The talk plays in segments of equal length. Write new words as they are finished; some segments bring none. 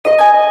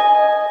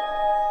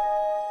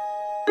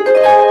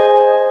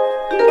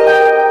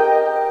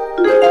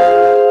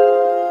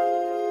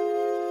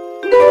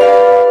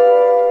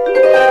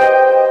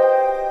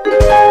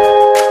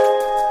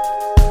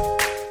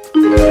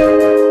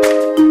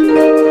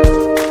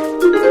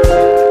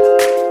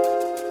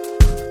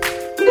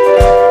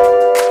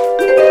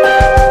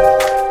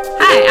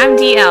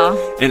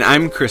And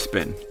I'm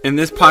Crispin. In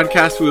this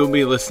podcast, we will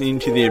be listening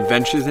to the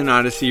Adventures in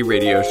Odyssey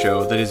radio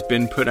show that has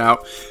been put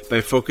out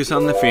by Focus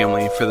on the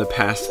Family for the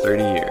past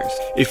 30 years.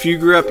 If you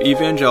grew up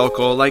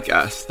evangelical like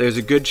us, there's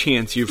a good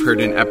chance you've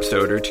heard an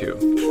episode or two.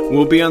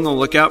 We'll be on the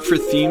lookout for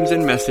themes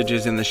and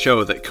messages in the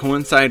show that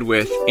coincide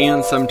with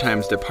and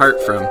sometimes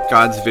depart from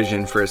God's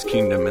vision for His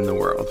kingdom in the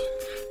world.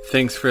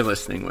 Thanks for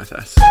listening with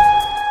us.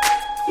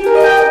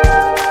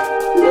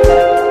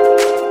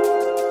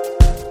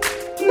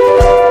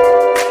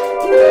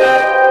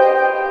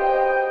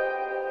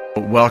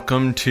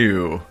 Welcome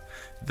to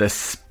the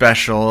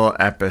special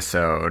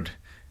episode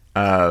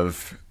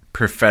of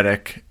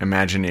Prophetic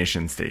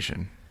Imagination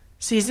Station.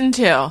 Season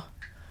 2.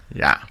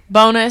 Yeah.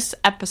 Bonus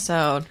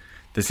episode.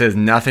 This has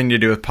nothing to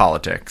do with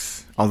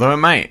politics, although it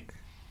might.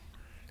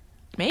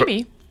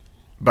 Maybe.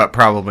 But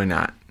probably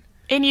not.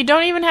 And you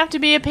don't even have to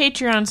be a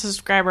Patreon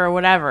subscriber or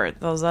whatever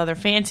those other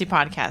fancy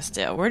podcasts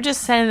do. We're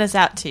just sending this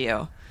out to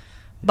you.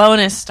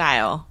 Bonus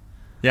style.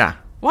 Yeah.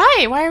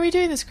 Why? Why are we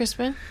doing this,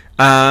 Crispin?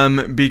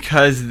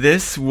 Because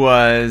this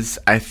was,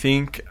 I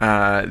think,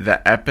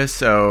 the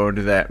episode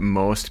that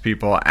most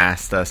people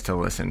asked us to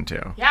listen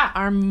to. Yeah,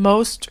 our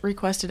most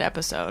requested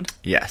episode.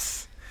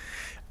 Yes.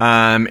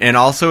 And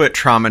also it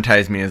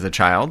traumatized me as a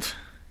child.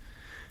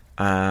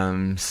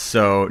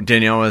 So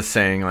Danielle was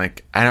saying,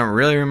 like, I don't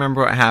really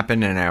remember what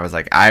happened, and I was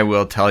like, I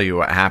will tell you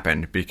what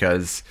happened,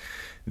 because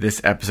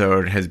this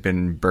episode has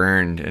been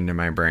burned into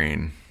my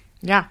brain.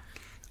 Yeah.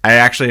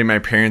 My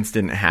parents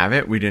didn't have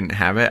it. We didn't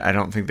have it. I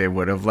don't think they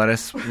would have let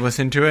us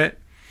listen to it.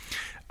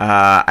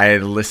 I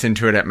listened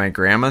to it at my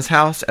grandma's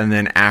house, and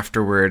then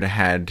afterward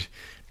had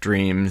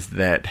dreams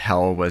that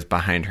hell was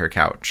behind her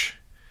couch.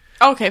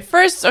 Okay,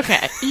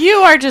 you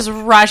are just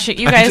rushing.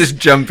 You guys, I'm just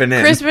jumping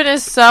in. Crispin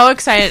is so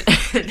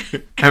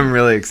excited. I'm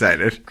really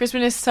excited.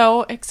 Crispin is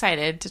so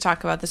excited to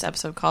talk about this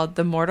episode called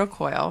The Mortal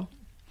Coil.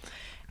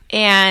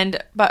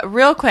 But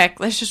real quick,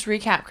 let's just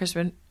recap,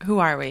 Crispin. Who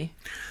are we?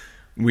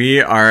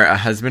 We are a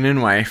husband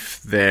and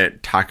wife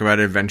that talk about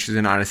Adventures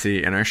in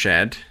Odyssey in our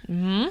shed.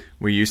 Mm-hmm.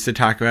 We used to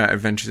talk about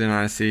Adventures in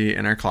Odyssey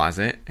in our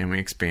closet, and we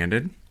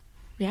expanded.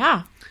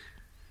 Yeah.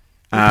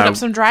 We put up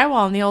some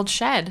drywall in the old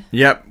shed.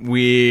 Yep.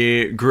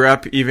 We grew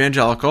up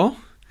evangelical,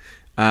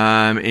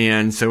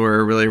 and so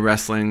we're really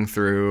wrestling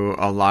through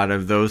a lot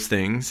of those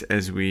things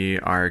as we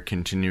are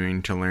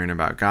continuing to learn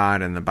about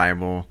God and the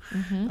Bible,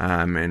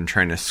 and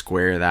trying to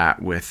square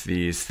that with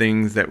these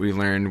things that we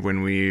learned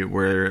when we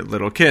were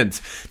little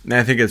kids. And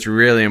I think it's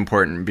really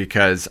important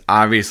because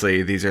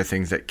obviously these are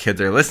things that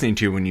kids are listening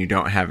to when you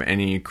don't have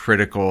any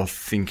critical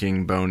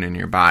thinking bone in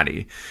your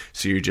body.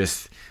 So you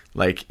just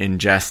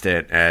ingest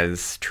it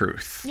as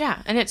truth.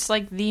 Yeah, and it's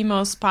the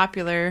most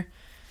popular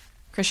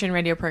Christian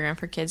radio program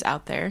for kids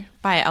out there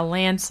by a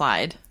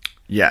landslide.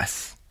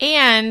 Yes.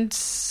 And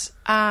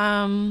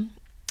are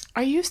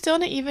you still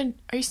an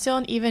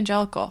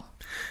evangelical?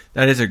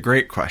 That is a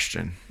great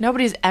question.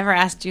 Nobody's ever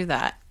asked you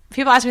that.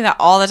 People ask me that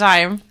all the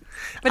time.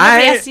 But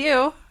nobody asks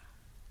you.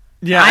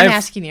 Yeah, I'm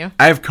asking you.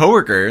 I have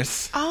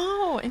coworkers.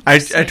 Oh,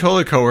 interesting. I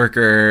told a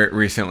coworker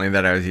recently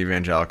that I was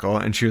evangelical,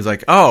 and she was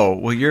like, "Oh,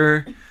 well,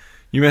 you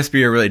must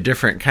be a really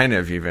different kind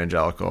of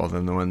evangelical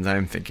than the ones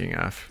I'm thinking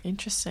of."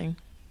 Interesting.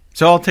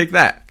 So I'll take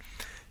that.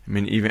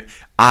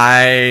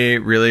 I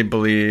really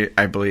believe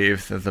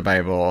that the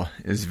Bible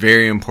is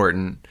very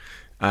important.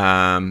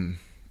 I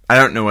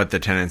don't know what the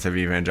tenets of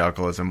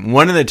evangelicalism.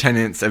 One of the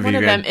tenets of one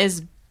of them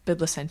is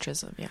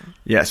biblicentrism. Yeah.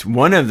 Yes,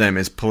 one of them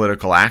is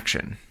political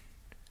action.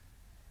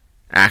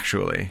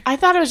 Actually, I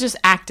thought it was just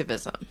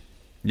activism.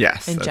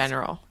 Yes, in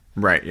general.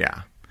 Right.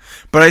 Yeah,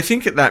 but I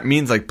think that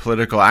means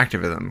political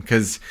activism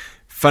because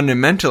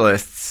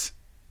fundamentalists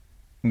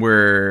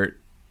were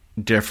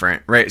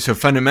different, right? So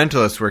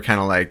fundamentalists were kind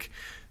of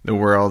the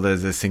world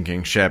is a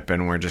sinking ship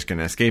and we're just going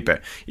to escape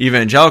it.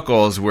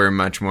 Evangelicals were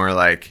much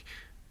more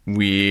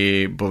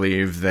we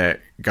believe that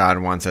God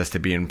wants us to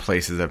be in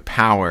places of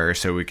power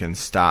so we can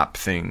stop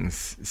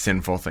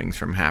sinful things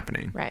from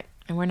happening. Right.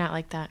 And we're not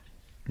like that.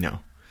 No.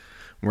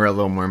 We're a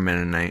little more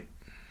Mennonite.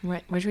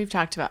 Right, which we've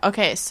talked about.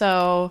 Okay,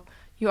 so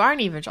you are an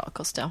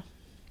evangelical still.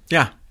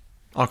 Yeah.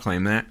 I'll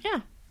claim that. Yeah.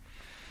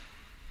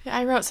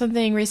 I wrote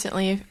something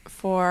recently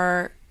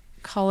for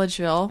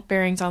Collegeville,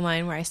 Bearings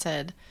Online, where I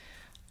said,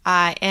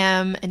 I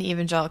am an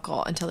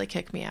evangelical until they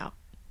kick me out.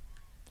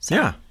 So,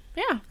 yeah.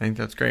 Yeah. I think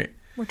that's great.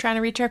 We're trying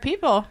to reach our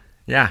people.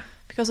 Yeah.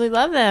 Because we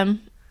love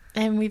them,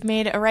 and we've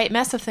made a right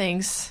mess of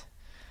things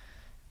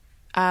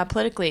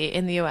politically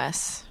in the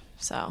U.S.,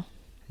 so...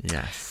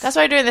 Yes. That's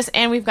why we're doing this,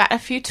 and we've got a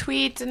few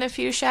tweets and a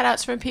few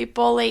shout-outs from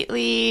people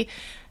lately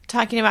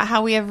talking about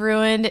how we have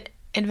ruined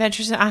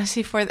Adventures in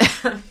Odyssey for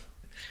them.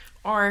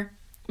 Or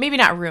maybe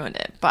not ruined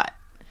it, but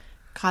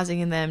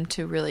causing them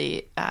to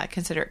really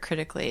consider it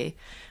critically,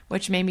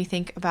 which made me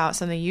think about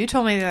something you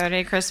told me the other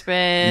day,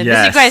 Crispin.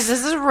 Yes. You guys,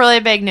 this is really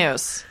big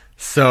news.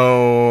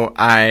 So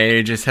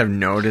I just have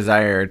no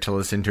desire to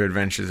listen to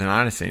Adventures in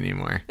Odyssey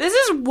anymore. This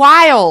is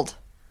wild.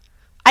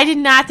 I did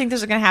not think this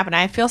was going to happen.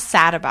 I feel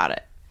sad about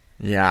it.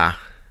 Yeah.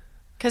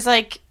 Because,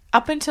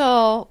 up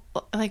until,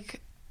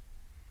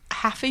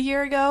 half a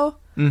year ago,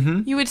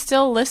 Mm-hmm. You would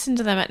still listen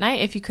to them at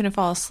night if you couldn't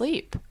fall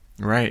asleep.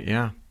 Right,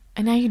 yeah.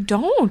 And now you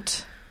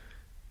don't.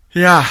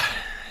 Yeah.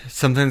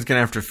 Something's going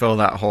to have to fill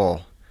that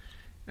hole.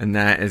 And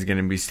that is going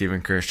to be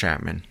Stephen Curtis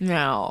Chapman.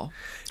 No.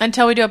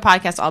 Until we do a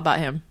podcast all about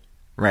him.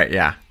 Right,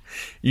 yeah.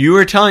 You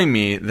were telling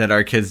me that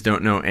our kids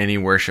don't know any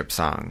worship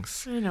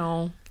songs. I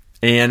know.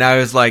 And I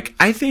was like,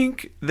 I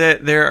think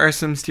that there are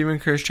some Stephen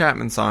Curtis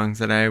Chapman songs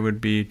that I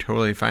would be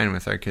totally fine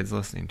with our kids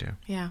listening to.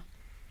 Yeah.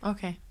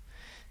 Okay.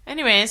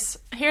 Anyways,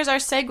 here's our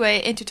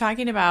segue into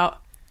talking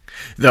about...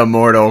 The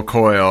Mortal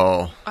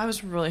Coil. I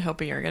was really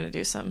hoping you were going to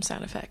do some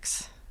sound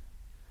effects.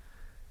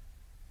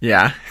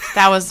 Yeah.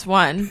 That was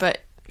one,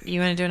 but you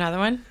want to do another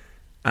one?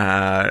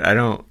 I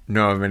don't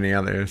know of any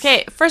others.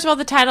 Okay, first of all,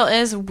 the title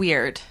is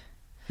weird.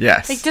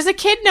 Yes. Like, does a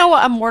kid know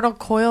what a mortal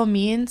coil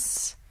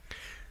means?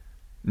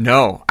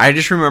 No, I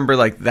just remember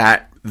like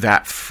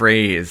that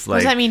phrase. What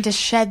Like, does that mean, to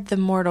shed the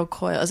mortal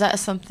coil? Is that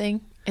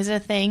something? Is it a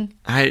thing?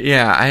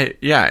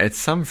 Yeah, it's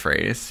some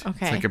phrase.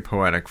 Okay. It's like a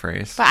poetic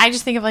phrase. But I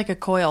just think of like a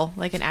coil,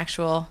 like an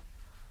actual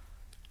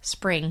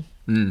spring.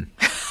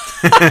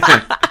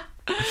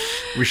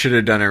 We should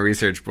have done our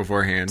research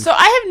beforehand. So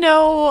I have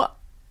no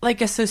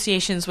like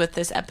associations with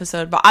this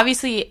episode, but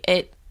obviously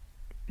it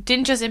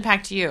didn't just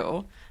impact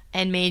you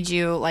and made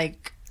you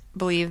like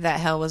believe that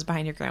hell was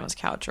behind your grandma's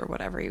couch or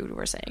whatever you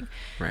were saying.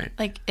 Right.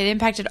 Like it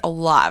impacted a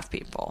lot of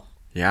people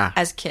Yeah.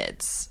 as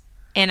kids.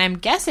 And I'm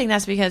guessing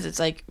that's because it's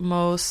like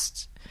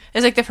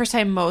the first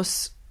time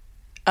most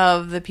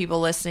of the people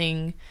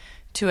listening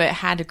to it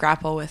had to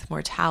grapple with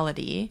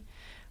mortality,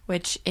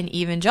 which in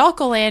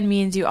evangelical land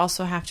means you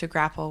also have to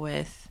grapple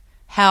with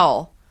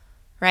hell,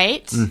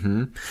 right?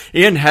 Mm-hmm.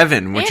 And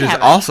heaven, which And is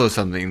heaven. also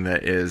something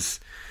that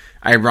is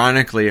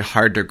ironically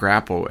hard to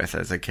grapple with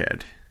as a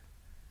kid.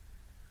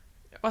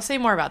 I'll say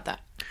more about that.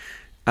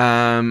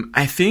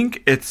 I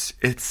think it's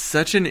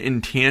such an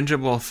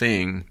intangible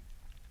thing.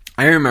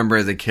 I remember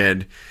as a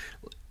kid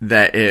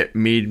that it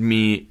made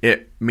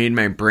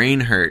my brain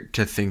hurt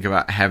to think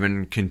about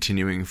heaven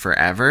continuing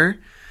forever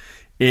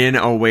in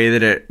a way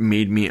that it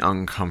made me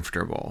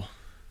uncomfortable.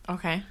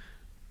 Okay.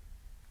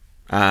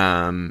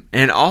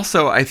 And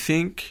also I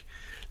think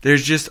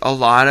there's just a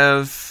lot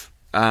of,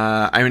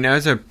 I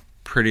was a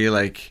pretty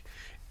like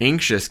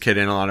anxious kid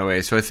in a lot of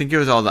ways. So I think it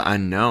was all the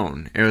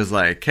unknown. It was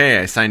like, hey,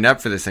 I signed up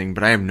for this thing,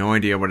 but I have no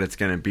idea what it's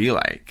going to be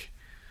like.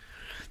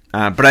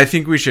 But I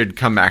think we should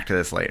come back to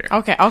this later.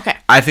 Okay.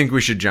 I think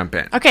we should jump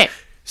in. Okay.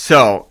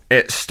 So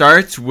it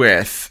starts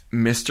with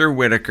Mr.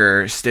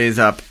 Whitaker stays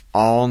up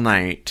all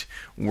night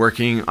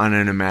working on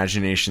an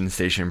imagination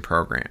station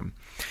program.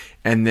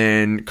 And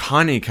then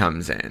Connie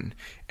comes in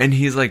and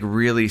he's like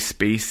really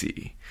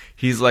spacey.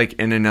 He's like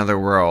in another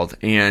world.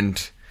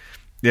 And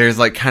there's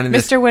like kind of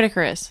this... Mr.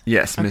 Whitaker is.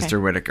 Yes, Okay. Mr.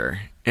 Whitaker.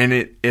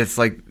 And it's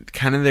like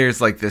kind of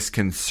there's like this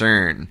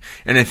concern.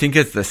 And I think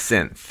it's the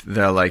synth,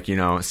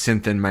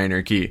 synth in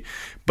minor key.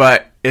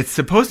 But it's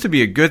supposed to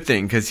be a good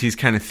thing because he's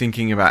kind of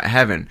thinking about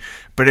heaven.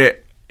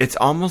 But it's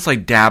almost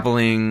like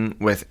dabbling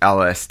with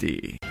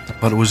LSD.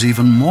 But it was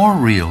even more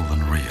real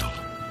than real.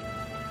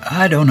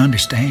 I don't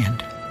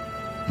understand.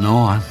 No,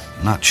 I'm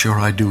not sure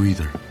I do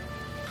either.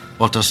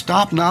 Well, to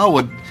stop now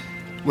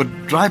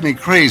would drive me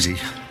crazy.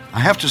 I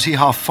have to see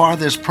how far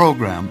this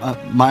program,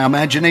 my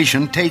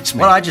imagination, takes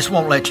me. Well, I just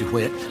won't let you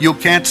whit. You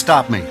can't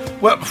stop me.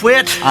 Well,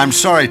 whit? I'm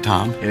sorry,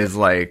 Tom. Is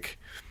like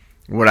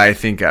what I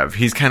think of.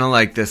 He's kind of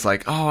like this,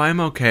 like, oh, I'm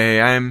okay.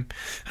 I'm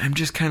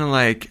just kind of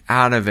like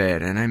out of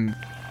it, and I'm.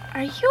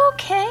 Are you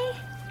okay?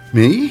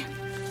 Me?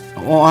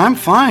 Oh, I'm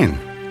fine.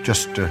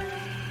 Just a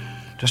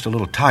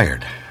little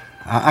tired.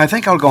 I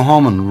think I'll go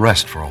home and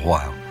rest for a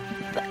while.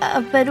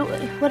 But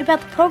what about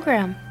the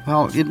program?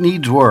 Well, it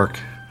needs work.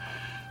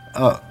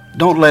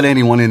 Don't let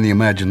anyone in the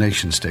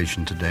imagination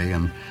station today,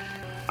 and...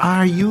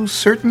 Are you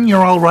certain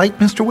you're all right,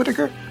 Mr.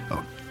 Whitaker?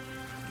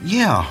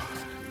 Yeah.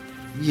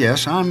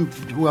 Yes, I'm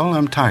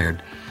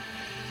tired.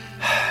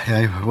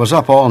 I was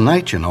up all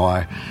night, you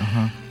know.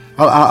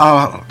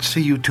 I'll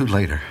see you two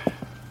later.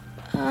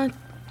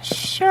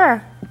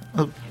 Sure.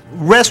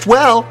 Rest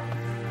well.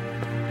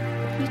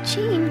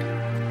 Eugene,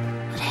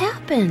 what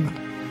happened?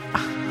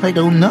 I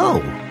don't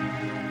know.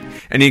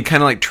 And he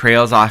kind of like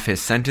trails off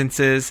his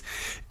sentences.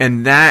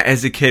 And that,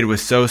 as a kid,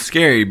 was so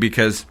scary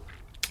because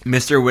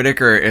Mr.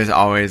 Whitaker is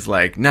always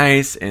like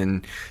nice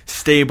and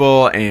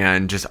stable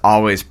and just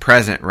always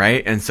present,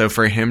 right? And so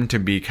for him to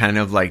be kind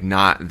of like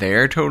not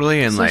there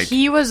totally and So like...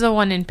 he was the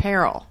one in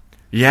peril.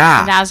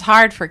 Yeah. And that was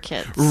hard for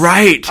kids.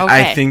 Right.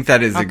 Okay. I think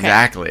that is Okay.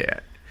 exactly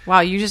it.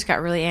 Wow, you just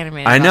got really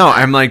animated. I about know. that.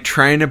 I'm like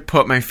trying to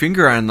put my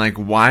finger on like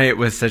why it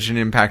was such an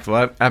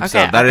impactful episode.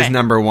 Okay, That is okay.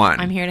 number one.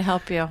 I'm here to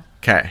help you.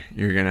 Okay,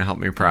 you're going to help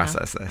me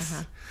process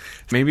this.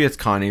 Maybe it's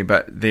Connie,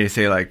 but they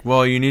say like,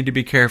 well, you need to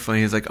be careful.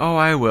 And he's like, oh,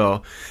 I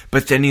will.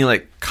 But then he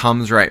like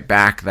comes right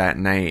back that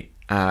night.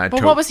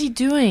 But what was he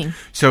doing?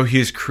 So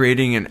he's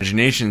creating an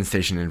imagination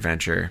station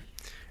adventure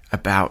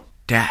about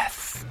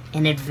death.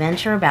 An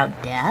adventure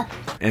about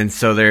death? And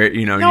so there,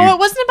 No, it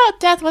wasn't about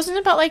death. Wasn't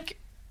it about like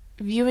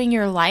viewing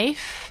your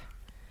life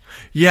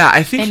yeah,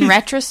 I think in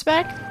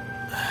retrospect?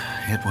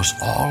 It was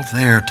all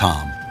there,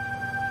 Tom.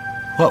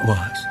 What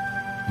was?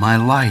 My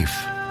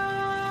life.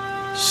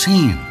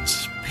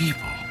 Scenes,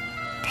 people,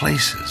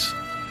 places.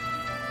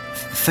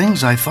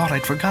 Things I thought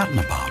I'd forgotten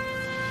about.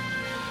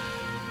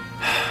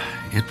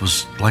 It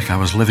was like I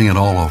was living it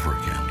all over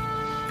again.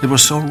 It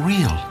was so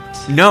real.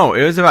 No,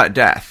 it was about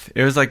death.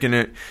 It was like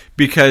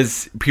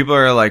because people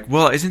are like,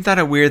 well, isn't that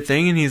a weird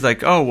thing? And he's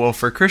like, oh, well,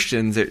 for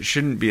Christians, it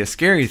shouldn't be a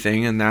scary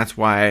thing. And that's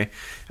why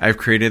I've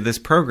created this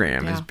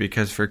program, is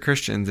because for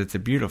Christians, it's a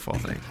beautiful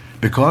thing.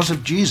 Because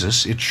of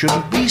Jesus, it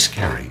shouldn't be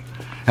scary.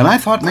 And I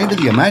thought maybe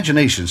the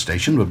Imagination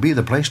Station would be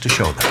the place to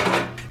show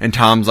that. And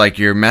Tom's like,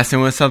 you're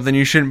messing with something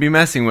you shouldn't be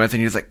messing with.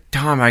 And he's like,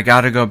 Tom, I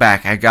got to go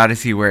back. I got to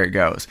see where it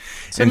goes.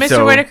 So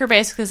Mr. Whitaker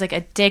basically is like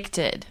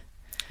addicted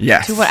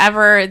to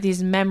whatever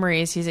these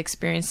memories he's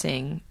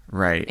experiencing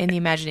in the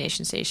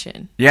Imagination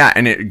Station. Yeah,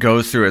 and it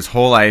goes through his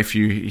whole life.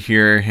 You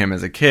hear him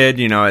as a kid,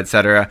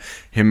 etc.,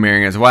 him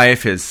marrying his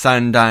wife, his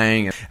son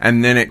dying,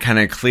 and then it kind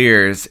of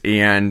clears,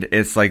 and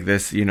it's like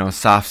this,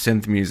 soft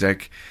synth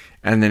music,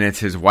 and then it's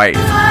his wife.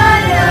 2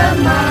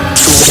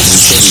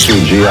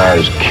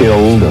 GIs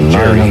killed and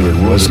Jerry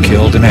was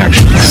killed in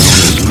action.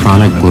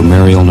 Chronic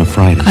glomerular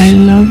nephritis. I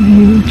love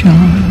you,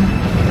 John.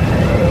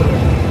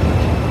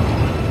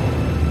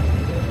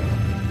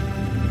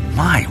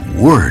 My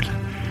word.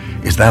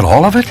 Is that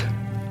all of it?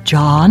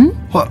 John?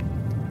 What?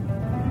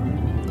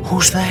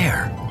 Who's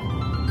there?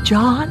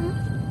 John?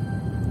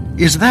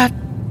 Is that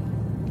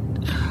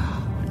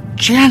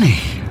Jenny?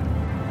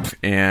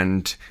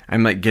 And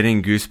I'm like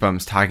getting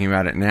goosebumps talking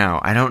about it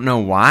now. I don't know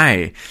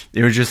why.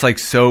 It was just like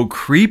so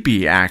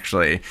creepy,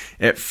 actually.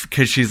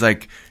 Because she's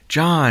like,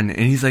 John,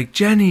 and he's like,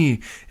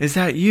 Jenny, is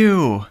that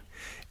you?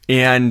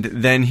 And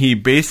then he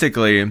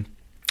basically,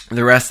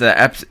 the rest of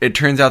the it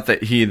turns out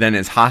that he then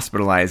is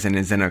hospitalized and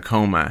is in a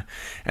coma.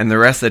 And the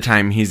rest of the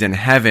time he's in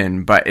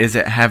heaven, but is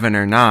it heaven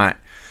or not?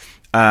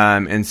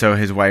 And so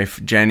his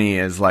wife, Jenny,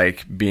 is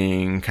like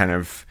being kind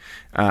of,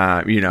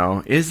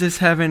 is this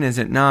heaven? Is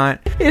it not?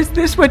 Is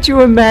this what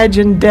you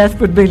imagined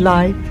death would be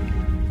like?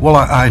 Well,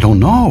 I don't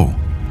know.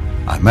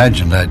 I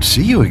imagined I'd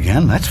see you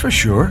again, that's for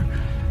sure.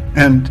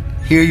 And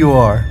here you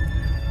are.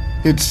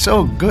 It's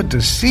so good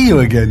to see you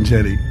again,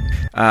 Jenny.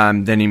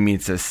 Then he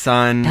meets his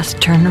son. Just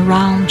turn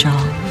around,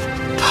 John.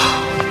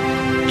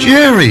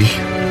 Jerry!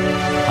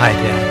 Hi,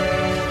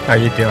 Dad. How are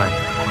you doing?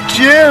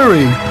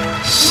 Jerry!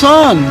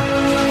 Son!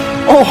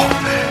 Oh,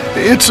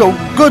 it's so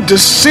good to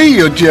see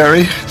you,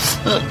 Jerry.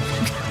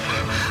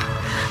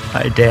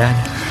 Hi, Dad.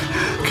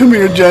 Come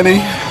here, Jenny.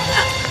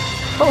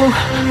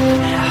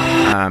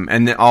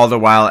 And then all the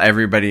while,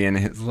 everybody in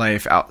his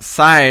life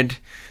outside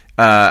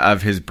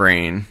of his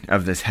brain,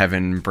 of this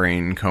heaven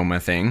brain coma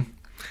thing,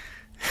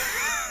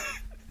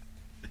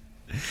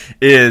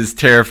 is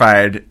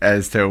terrified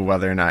as to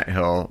whether or not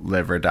he'll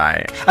live or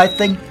die. I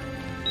think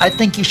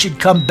you should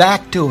come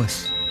back to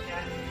us.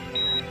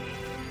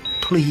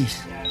 Please.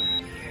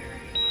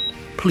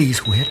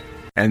 Please, Whit.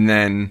 And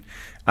then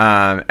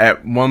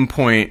at one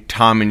point,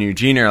 Tom and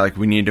Eugene are like,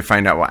 we need to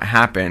find out what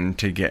happened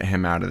to get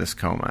him out of this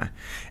coma.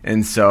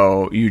 And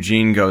so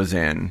Eugene goes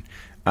in,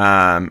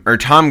 or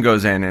Tom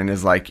goes in and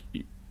is like,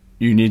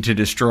 you need to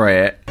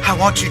destroy it. I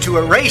want you to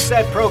erase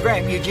that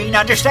program, Eugene.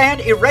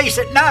 Understand? Erase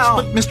it now.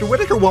 But Mr.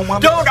 Whitaker won't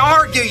want... Don't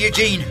argue,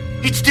 Eugene.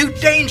 It's too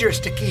dangerous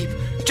to keep.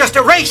 Just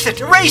erase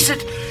it. Erase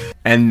it.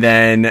 And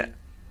then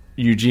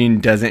Eugene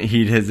doesn't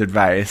heed his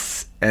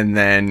advice and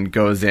then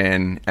goes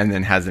in and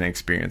then has an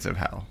experience of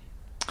hell.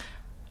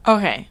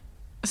 Okay.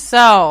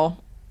 So,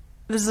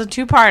 this is a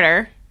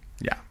two-parter.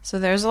 Yeah. So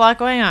there's a lot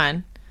going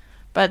on.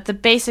 But the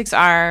basics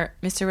are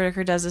Mr.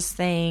 Whitaker does this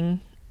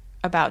thing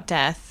about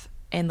death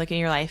and looking at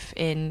your life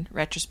in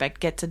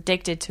retrospect, gets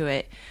addicted to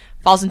it,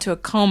 falls into a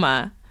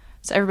coma.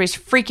 So everybody's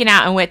freaking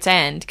out in Whit's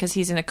End because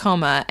he's in a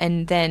coma.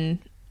 And then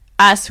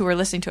us who are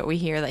listening to it, we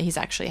hear that he's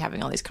actually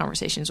having all these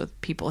conversations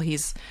with people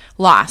he's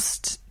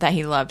lost that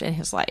he loved in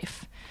his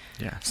life.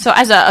 Yeah. So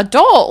as an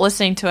adult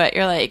listening to it,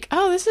 you're like,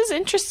 oh, this is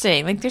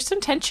interesting. Like, there's some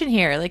tension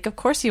here. Like, of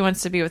course he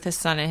wants to be with his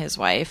son and his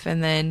wife.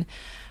 And then,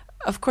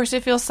 of course,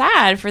 it feels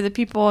sad for the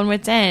people in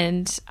Whit's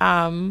End.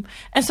 And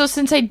so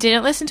since I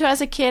didn't listen to it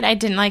as a kid, I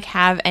didn't,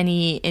 have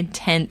any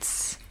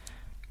intense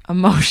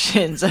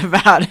emotions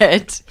about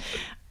it.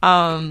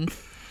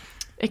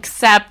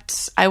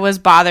 Except I was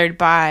bothered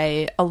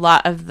by a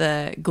lot of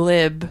the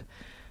glibness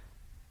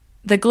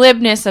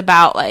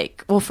about,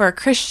 for a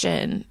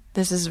Christian,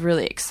 this is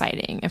really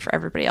exciting, and for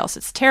everybody else,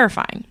 it's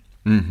terrifying.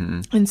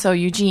 Mm-hmm. And so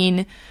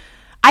Eugene,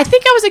 I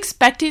think I was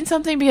expecting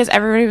something because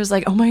everybody was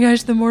like, "Oh my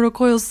gosh, the mortal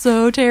coil's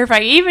so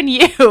terrifying." Even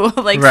you,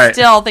 right.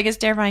 Still think it's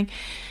terrifying.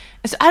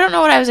 So I don't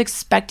know what I was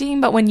expecting,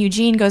 but when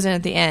Eugene goes in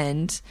at the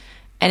end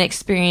and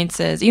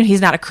experiences,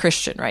 he's not a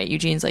Christian, right?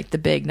 Eugene's the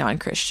big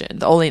non-Christian,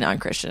 the only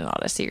non-Christian in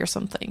Odyssey or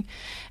something.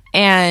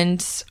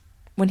 And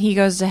when he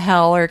goes to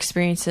hell or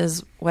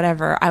experiences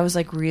whatever, I was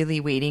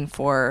really waiting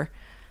for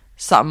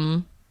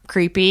something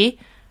creepy,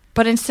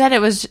 but instead he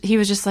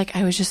was just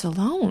I was just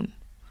alone,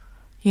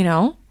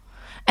 And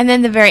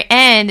then the very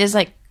end is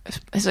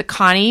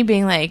Connie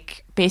being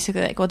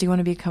basically like, well, do you want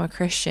to become a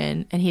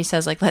Christian? And he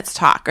says like, let's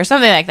talk or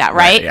something like that,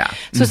 right? Yeah.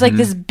 So it's like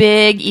this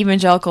big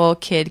evangelical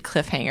kid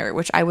cliffhanger,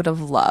 which I would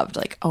have loved.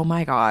 Like, oh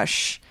my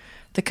gosh,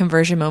 the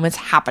conversion moment's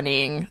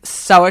happening.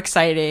 So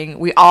exciting.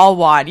 We all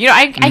won. You know,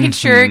 I'm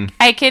sure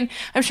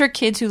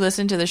kids who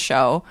listen to the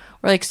show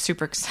were like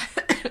super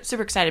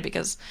excited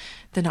because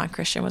the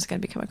non-Christian was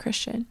going to become a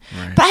Christian.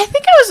 Right. But I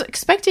think I was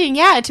expecting,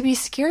 it to be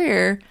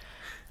scarier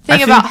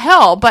thing about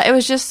hell, but it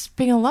was just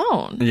being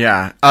alone.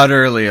 Yeah,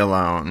 utterly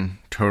alone,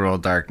 total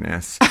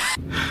darkness.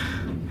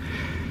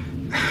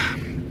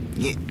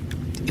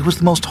 It was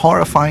the most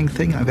horrifying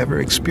thing I've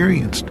ever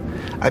experienced.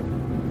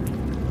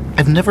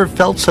 I've never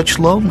felt such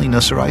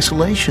loneliness or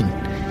isolation.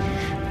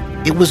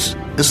 It was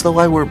as though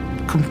I were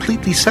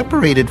completely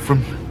separated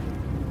from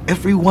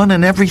everyone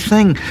and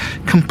everything,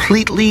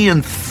 completely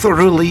and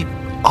thoroughly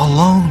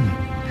alone.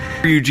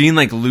 Eugene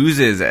like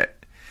loses it.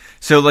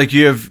 So like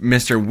you have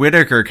Mr.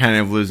 Whitaker kind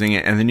of losing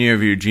it, and then you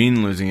have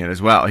Eugene losing it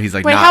as well. He's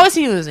like, wait, how is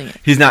he losing it?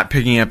 He's not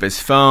picking up his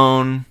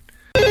phone.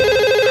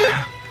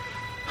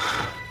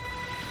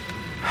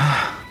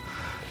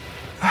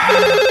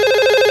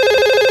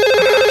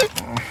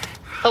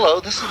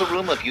 Hello, this is the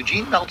room of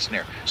Eugene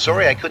Meltzner.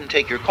 Sorry I couldn't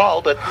take your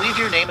call, but leave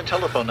your name and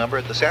telephone number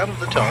at the sound of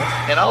the tone,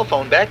 and I'll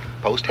phone back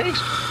post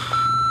haste.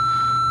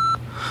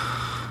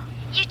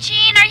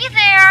 Eugene, are you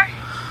there?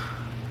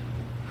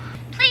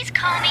 Please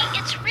call me.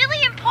 It's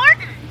really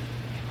important.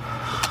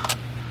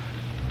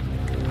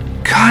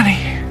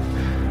 Connie.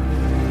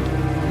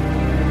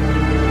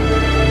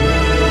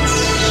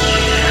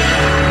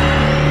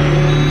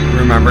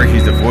 Remember,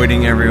 he's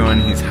avoiding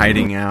everyone. He's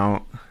hiding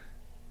out.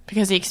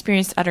 Because he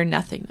experienced utter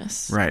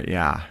nothingness. Right,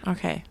 yeah.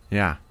 Okay.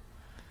 Yeah.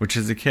 Which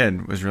as a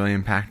kid was really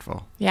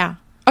impactful. Yeah.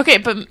 Okay,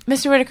 but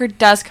Mr. Whitaker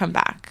does come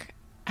back.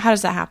 How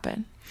does that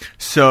happen?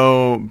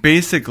 So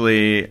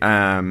basically,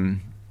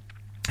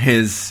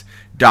 his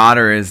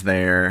daughter is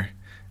there,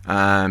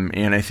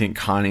 and I think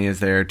Connie is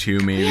there too,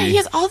 maybe. Yeah, he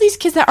has all these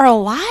kids that are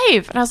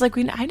alive. And I was like,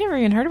 I never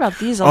even heard about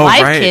these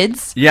alive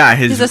kids. Yeah.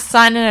 He's a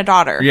son and a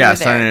daughter. Yeah, a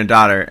son and a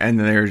daughter. And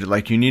they're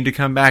like, you need to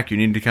come back. You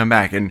need to come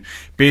back. And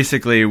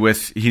basically,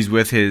 he's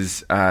with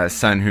his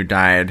son who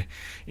died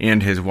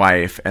and his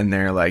wife, and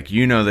they're like,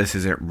 you know, this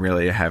isn't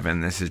really a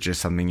heaven. This is just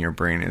something your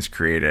brain has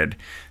created.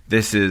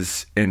 This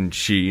is, and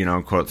she,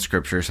 quotes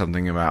scripture,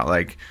 something about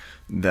like,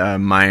 the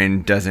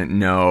mind doesn't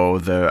know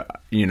the,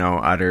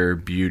 utter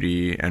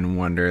beauty and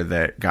wonder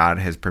that God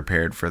has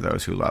prepared for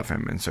those who love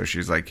him. And so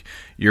she's like,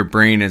 your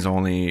brain is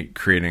only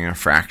creating a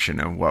fraction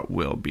of what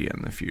will be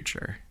in the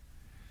future.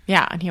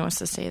 Yeah, and he wants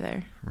to stay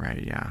there.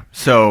 Right, yeah.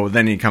 So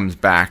then he comes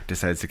back,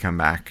 decides to come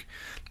back.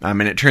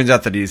 And it turns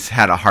out that he's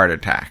had a heart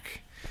attack.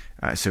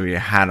 So he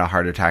had a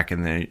heart attack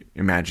in the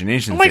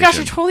imagination station. Gosh,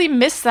 I totally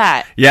missed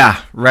that.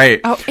 Yeah, right.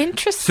 Oh,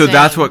 interesting. So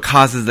that's what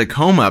causes the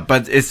coma.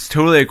 But it's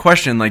totally a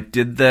question. Like,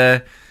 did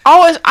the...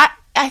 Oh,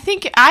 I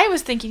think I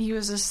was thinking he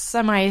was a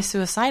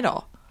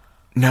semi-suicidal.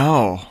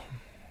 No,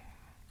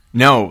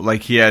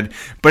 like he had...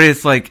 But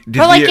it's like...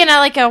 But like in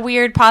a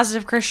weird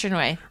positive Christian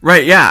way.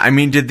 Right, yeah. I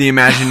mean, did the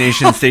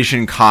imagination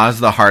station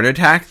cause the heart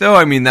attack, though?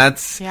 I mean,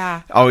 that's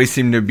always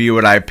seemed to be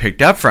what I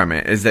picked up from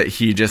it, is that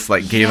he just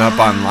like gave up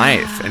on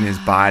life and his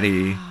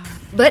body...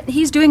 But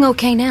he's doing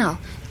okay now.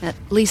 At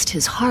least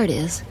his heart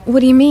is. What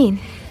do you mean?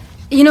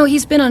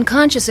 He's been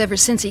unconscious ever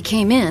since he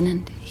came in,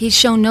 and he's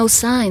shown no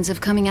signs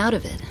of coming out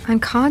of it.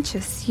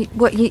 Unconscious? You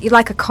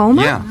like a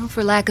coma? Yeah. Well,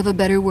 for lack of a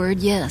better word,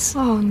 yes.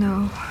 Oh,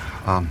 no.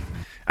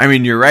 I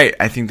mean, you're right.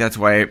 I think that's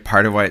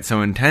part of why it's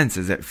so intense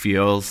is it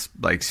feels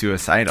like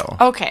suicidal.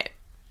 Okay.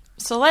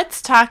 So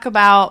let's talk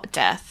about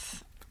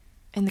death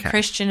in the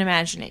Christian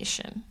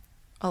imagination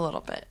a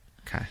little bit.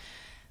 Okay.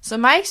 So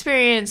my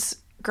experience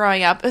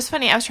growing up, it was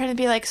funny. I was trying to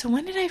be like, so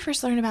when did I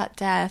first learn about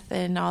death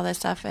and all that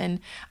stuff? And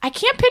I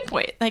can't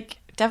pinpoint. Like,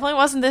 definitely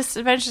wasn't this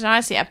Adventures in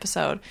Odyssey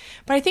episode.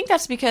 But I think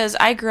that's because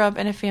I grew up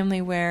in a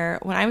family where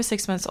when I was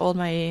 6 months old,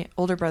 my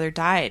older brother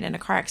died in a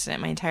car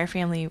accident. My entire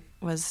family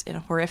was in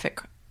a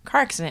horrific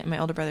car accident, and my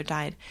older brother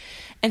died.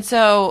 And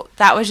so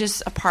that was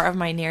just a part of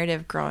my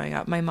narrative growing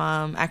up. My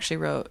mom actually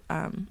wrote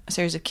a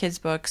series of kids'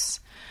 books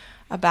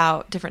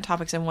about different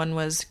topics, and one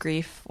was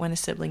grief when a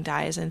sibling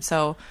dies. And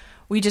so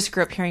we just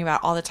grew up hearing about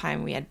it all the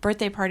time. We had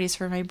birthday parties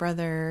for my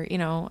brother,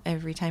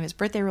 every time his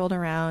birthday rolled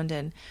around.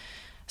 And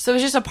so it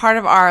was just a part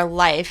of our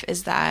life,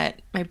 is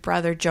that my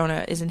brother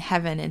Jonah is in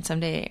heaven, and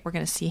someday we're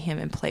going to see him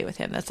and play with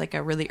him. That's like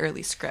a really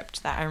early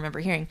script that I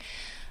remember hearing.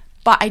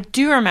 But I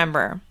do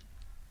remember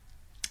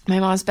my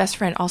mom's best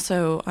friend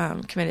also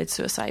committed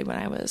suicide when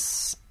I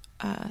was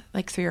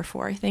like 3 or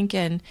 4, I think.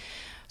 And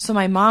so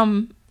my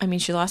mom,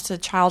 she lost a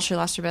child, she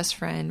lost her best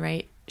friend,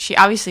 right? She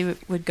obviously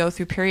would go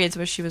through periods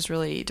where she was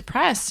really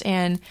depressed,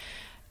 and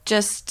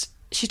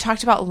she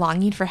talked about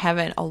longing for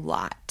heaven a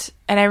lot.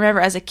 And I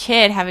remember as a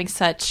kid having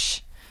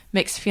such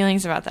mixed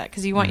feelings about that,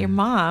 because you want your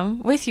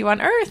mom with you on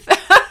earth,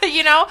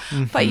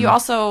 Mm-hmm. But you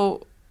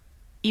also,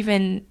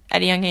 even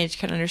at a young age,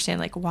 could understand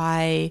like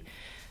why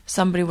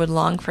somebody would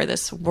long for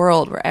this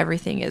world where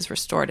everything is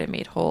restored and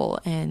made whole,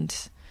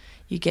 and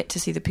you get to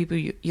see the people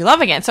you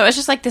love again. So it's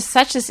just like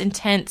such this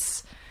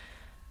intense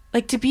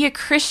Like, to be a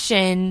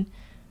Christian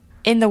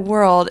in the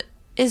world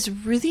is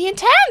really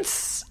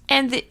intense.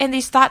 And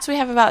these thoughts we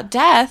have about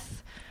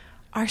death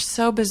are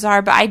so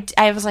bizarre. But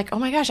I was like, oh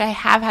my gosh, I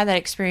have had that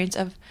experience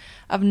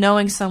of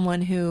knowing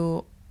someone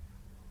who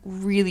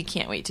really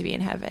can't wait to be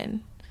in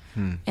heaven.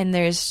 And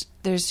there's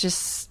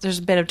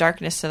a bit of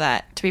darkness to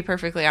that, to be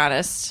perfectly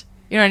honest.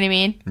 You know what I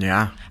mean?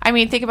 Yeah. I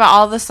mean, think about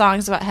all the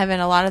songs about heaven.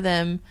 A lot of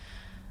them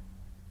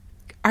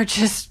are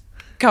just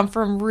come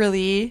from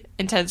really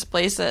intense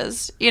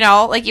places. You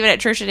know, like even at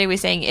church today we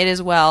sang "It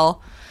Is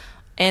Well,"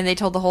 and they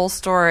told the whole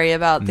story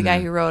about the guy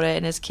who wrote it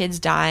and his kids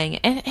dying.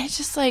 And it's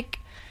just like,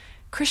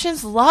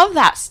 Christians love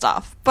that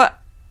stuff. But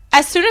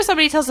as soon as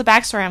somebody tells the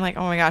backstory, I'm like,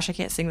 oh my gosh, I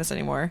can't sing this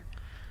anymore.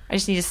 I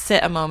just need to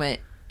sit a moment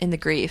in the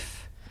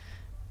grief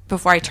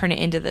before I turn it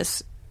into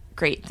this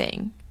great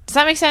thing. Does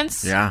that make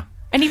sense? Yeah.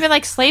 And even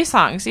like slave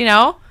songs, you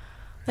know,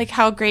 like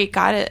how great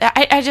God is.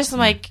 I just am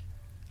like,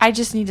 I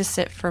just need to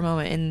sit for a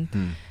moment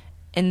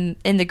in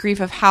the grief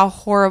of how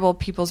horrible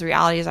people's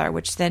realities are,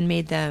 which then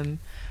made them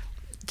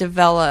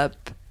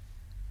develop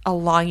a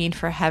longing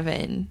for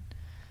heaven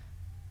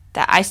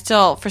that I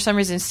still, for some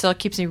reason, still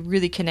keeps me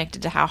really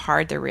connected to how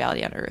hard their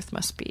reality on earth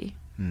must be.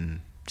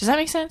 Does that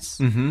make sense?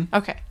 Mm-hmm.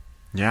 Okay.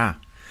 Yeah.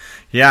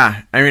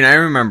 Yeah. I mean, I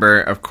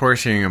remember, of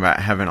course, hearing about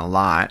heaven a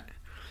lot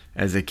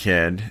as a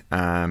kid.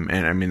 And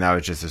I mean, that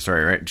was just a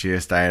story, right?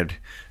 Jesus died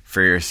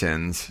for your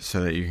sins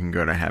so that you can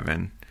go to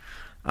heaven.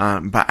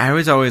 But I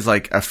was always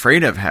like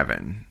afraid of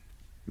heaven,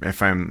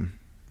 if I'm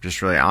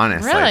just really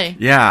honest. Really? Like,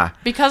 yeah.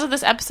 Because of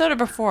this episode or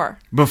before?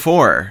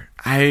 Before.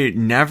 I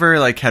never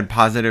like had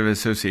positive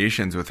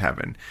associations with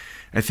heaven.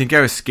 I think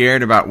I was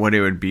scared about what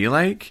it would be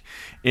like.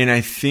 And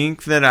I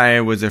think that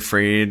I was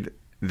afraid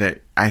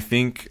that I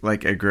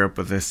grew up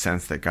with this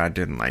sense that God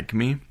didn't like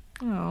me.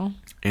 Oh.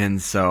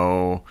 And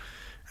so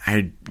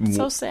It's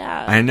so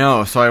sad. I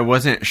know. So I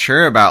wasn't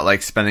sure about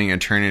like spending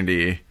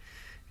eternity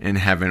in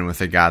heaven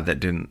with a God that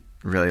didn't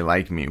really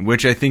like me,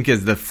 which I think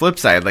is the flip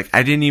side. Like,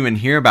 I didn't even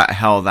hear about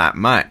hell that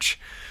much,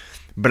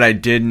 but I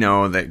did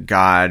know that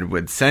God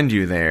would send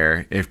you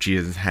there if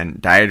Jesus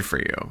hadn't died for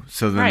you.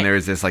 So then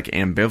there's this like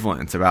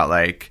ambivalence about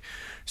like,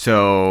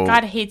 so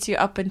God hates you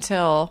up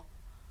until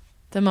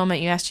the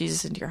moment you ask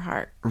Jesus into your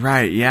heart.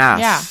 Right. Yeah.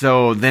 Yeah.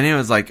 So then it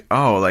was like,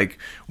 oh, like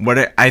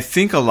I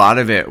think a lot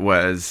of it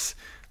was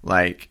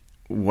like,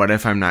 what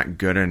if I'm not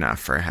good enough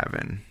for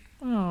heaven?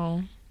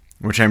 Oh.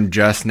 Which I'm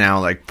just now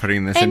like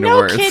putting this into words.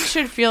 words. And no kid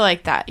should feel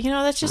like that. You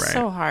know, that's just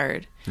so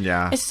hard.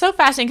 Yeah. It's so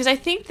fascinating because I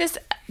think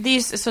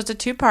so it's a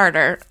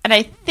two-parter, and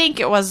I think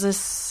it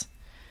was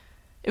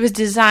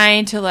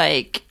designed to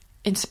like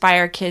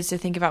inspire kids to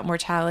think about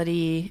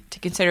mortality, to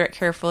consider it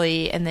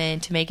carefully, and then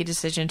to make a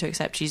decision to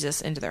accept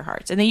Jesus into their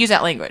hearts. And they use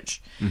that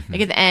language. Mm-hmm.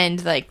 Like at the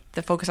end, like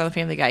the Focus on the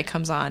Family guy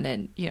comes on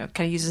and, you know,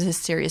 kind of uses his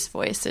serious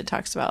voice and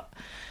talks about,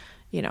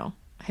 you know,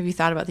 have you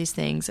thought about these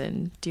things,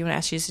 and do you want to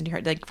ask Jesus into your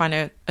heart? Like, find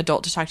an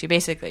adult to talk to,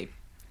 basically.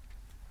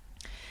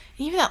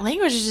 And even that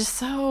language is just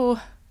so,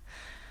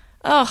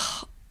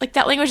 like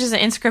that language isn't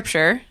in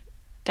Scripture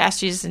to ask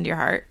Jesus into your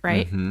heart,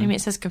 right? Mm-hmm. I mean,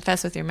 it says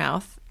confess with your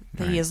mouth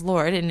that He is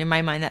Lord, and in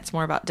my mind, that's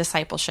more about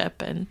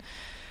discipleship and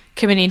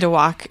committing to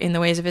walk in the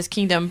ways of His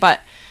kingdom.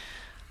 But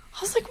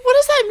I was like, what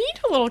does that mean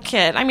to a little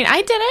kid? I mean,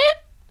 I did it,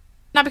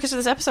 not because of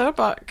this episode,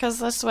 but because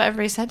that's what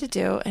everybody said to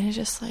do, and it's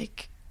just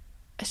like,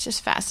 it's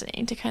just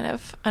fascinating to kind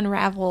of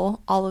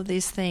unravel all of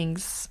these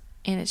things.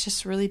 And it's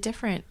just really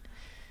different.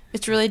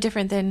 It's really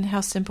different than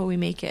how simple we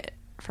make it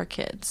for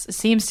kids. It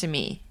seems to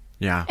me.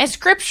 Yeah. And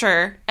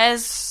Scripture,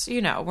 as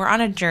you know, we're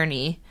on a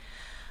journey.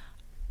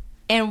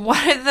 And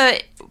one of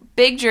the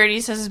big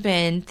journeys has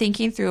been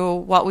thinking through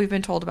what we've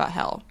been told about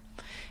hell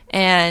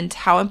and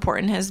how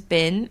important it has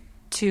been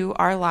to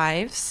our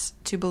lives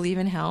to believe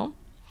in hell.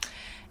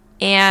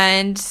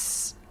 And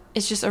it's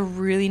just a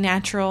really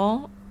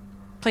natural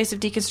place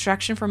of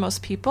deconstruction for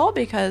most people,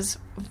 because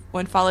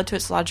when followed to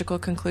its logical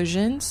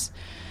conclusions,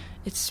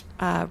 it's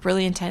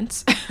really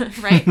intense,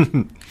 right?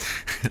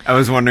 I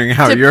was wondering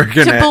how you're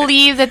going to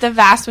believe that the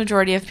vast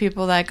majority of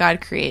people that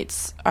God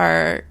creates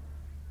are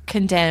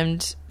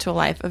condemned to a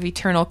life of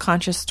eternal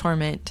conscious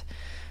torment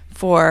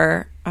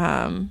for,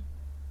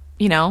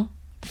 you know,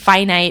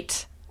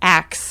 finite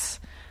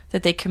acts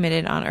that they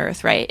committed on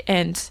earth, right?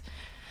 And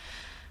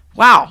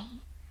wow,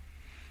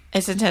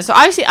 it's intense. So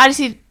obviously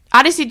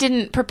Odyssey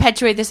didn't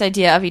perpetuate this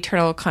idea of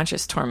eternal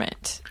conscious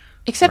torment.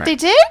 Except they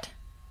did?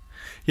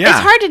 Yeah. It's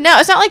hard to know.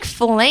 It's not like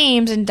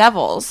flames and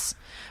devils,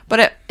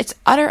 but it's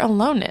utter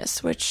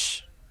aloneness,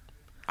 which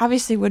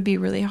obviously would be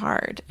really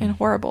hard and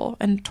horrible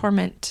and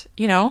torment,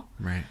 you know?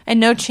 Right. And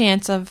no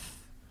chance of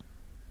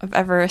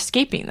ever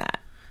escaping that.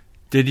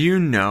 Did you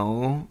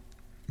know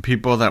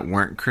people that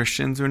weren't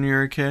Christians when you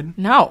were a kid?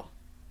 No.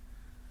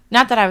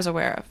 Not that I was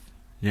aware of.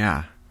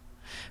 Yeah.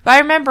 But I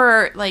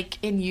remember, like,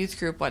 in youth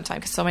group one time,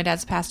 because my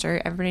dad's a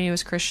pastor, everybody knew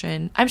was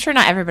Christian. I'm sure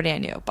not everybody I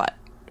knew, but,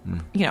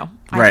 you know,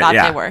 I thought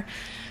they were.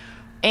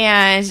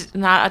 And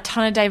not a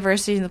ton of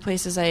diversity in the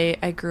places I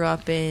grew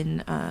up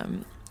in,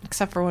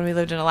 except for when we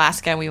lived in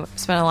Alaska and we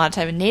spent a lot of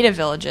time in native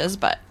villages.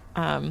 But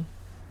I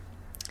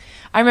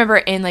I remember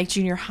in like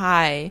junior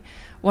high,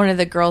 one of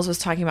the girls was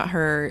talking about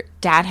her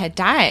dad had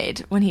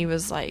died when she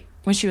was like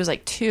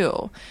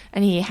 2,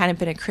 and he hadn't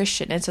been a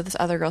Christian. And so this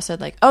other girl said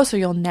like, oh, so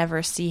you'll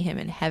never see him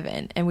in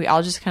heaven. And we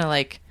all just kind of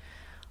like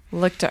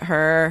looked at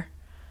her.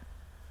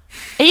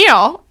 And, you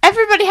know,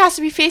 everybody has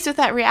to be faced with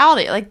that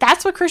reality. Like,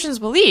 that's what Christians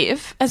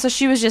believe. And so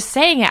she was just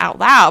saying it out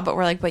loud, but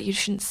we're like, but you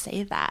shouldn't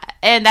say that.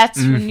 And that's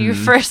when you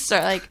first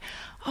start like,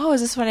 oh, is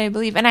this what I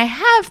believe? And I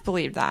have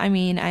believed that. I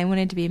mean, I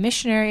wanted to be a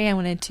missionary. I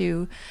wanted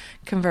to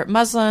convert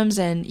Muslims.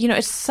 And, you know,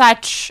 it's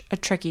such a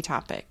tricky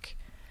topic.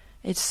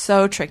 It's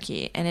so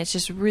tricky. And it's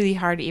just really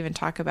hard to even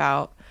talk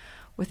about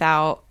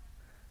without,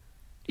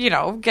 you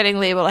know, getting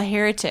labeled a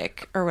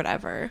heretic or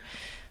whatever.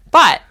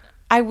 But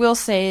I will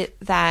say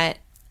that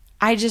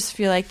I just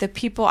feel like the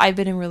people I've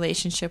been in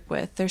relationship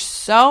with, there's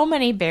so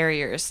many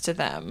barriers to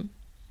them.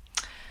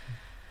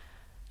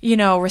 You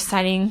know,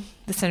 reciting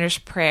the sinner's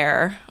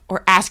prayer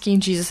or asking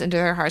Jesus into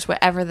their hearts,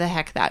 whatever the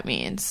heck that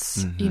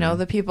means. You know,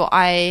 the people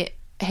I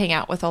hang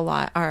out with a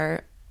lot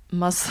are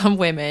Muslim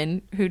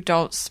women who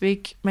don't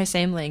speak my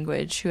same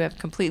language, who have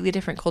completely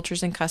different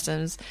cultures and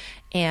customs,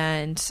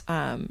 and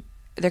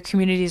their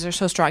communities are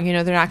so strong. You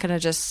know, they're not going to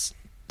just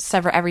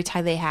sever every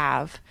tie they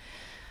have.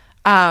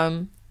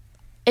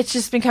 It's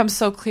just become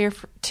so clear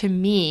to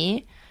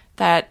me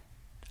that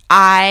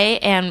I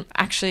and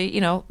actually, you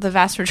know, the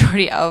vast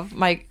majority of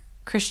my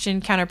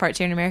Christian counterparts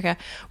here in America,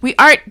 we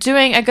aren't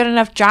doing a good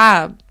enough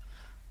job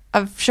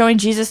of showing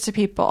Jesus to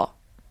people.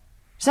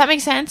 Does that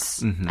make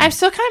sense? I'm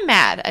still kind of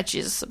mad at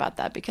Jesus about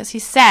that because he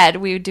said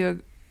we would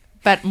do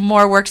but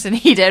more works than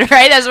he did,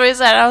 right? That's what he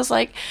said. I was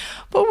like,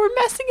 but we're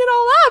messing it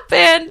all up,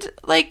 and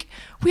like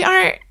we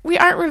aren't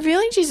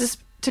revealing Jesus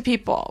to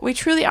people. We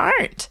truly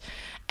aren't.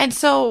 And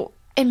so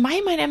in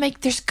my mind, I'm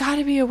like, there's got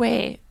to be a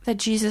way that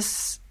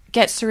Jesus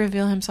gets to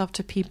reveal himself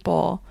to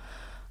people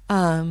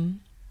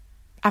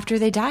after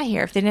they die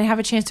here, if they didn't have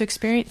a chance to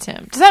experience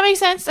him. Does that make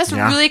sense? That's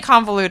really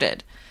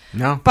convoluted.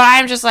 No. But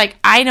I'm just like,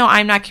 I know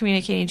I'm not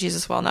communicating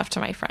Jesus well enough to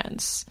my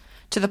friends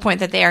to the point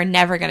that they are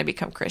never going to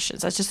become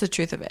Christians. That's just the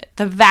truth of it.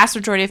 The vast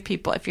majority of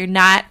people, if you're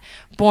not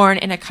born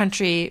in a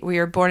country where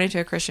you're born into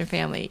a Christian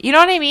family, you know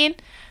what I mean?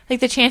 Like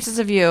the chances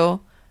of you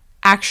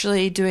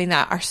actually doing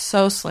that are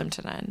so slim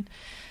to none.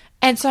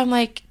 And so I'm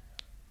like,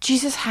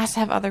 Jesus has to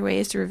have other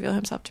ways to reveal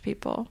himself to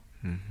people.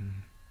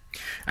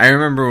 I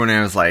remember when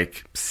I was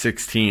like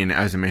 16,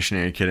 I was a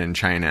missionary kid in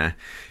China,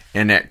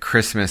 and at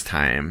Christmas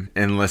time,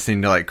 and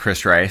listening to like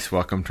Chris Rice,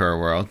 Welcome to Our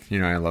World. You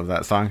know, I love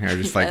that song. I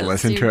just like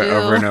listen to it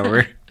over and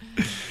over.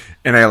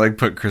 And I like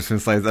put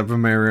Christmas lights up in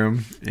my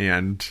room.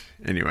 And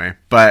anyway,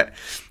 but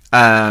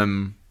I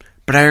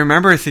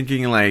remember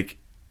thinking like,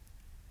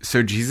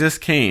 so Jesus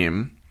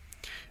came,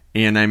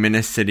 and I'm in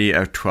a city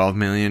of 12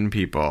 million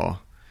people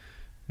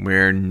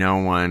where no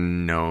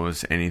one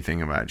knows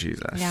anything about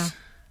Jesus. Yeah.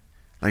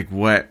 Like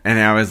what? And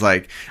I was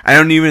like, I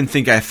don't even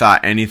think I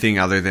thought anything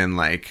other than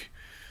like,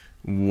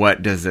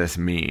 what does this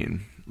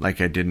mean?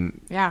 Like I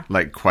didn't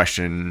like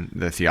question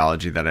the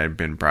theology that I'd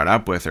been brought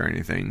up with or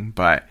anything,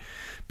 but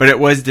it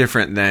was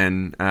different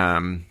than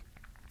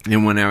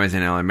when I was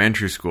in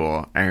elementary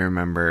school. I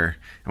remember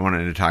I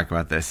wanted to talk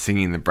about this,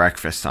 singing the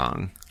breakfast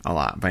song a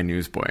lot by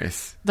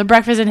Newsboys. The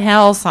Breakfast in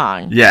Hell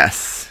song. Yes.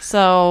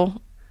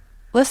 So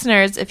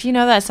listeners, if you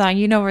know that song,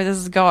 you know where this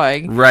is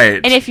going. Right.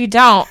 And if you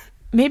don't,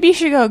 maybe you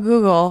should go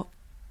Google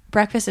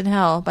Breakfast in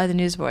Hell by the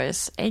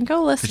Newsboys and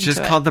go listen to it. It's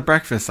just called The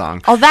Breakfast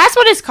Song. Oh, that's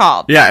what it's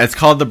called. Yeah, it's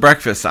called The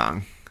Breakfast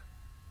Song.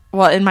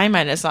 Well, in my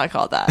mind, it's not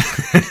called that.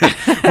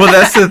 Well,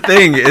 that's the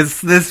thing.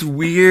 It's this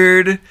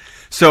weird...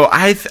 So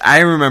I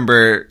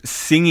remember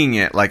singing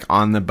it like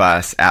on the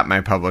bus at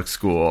my public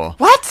school.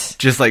 What?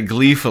 Just like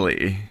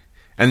gleefully.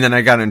 And then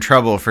I got in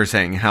trouble for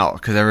saying hell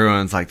because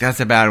everyone's like,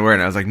 that's a bad word.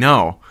 And I was like,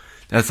 no,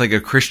 that's like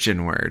a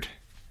Christian word.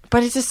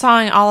 But it's a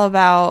song all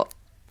about...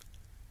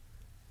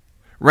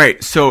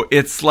 Right. So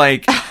it's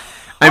like...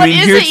 What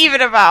is it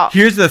even about?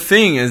 Here's the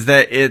thing is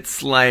that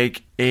it's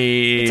like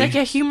It's like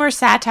a humor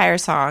satire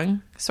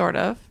song, sort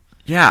of.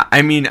 Yeah.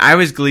 I mean, I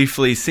was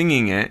gleefully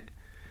singing it.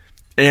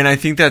 And I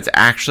think that's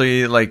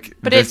actually like...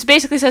 But it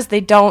basically says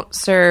they don't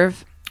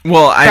serve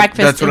breakfast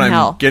that's what in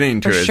hell I'm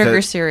getting to. or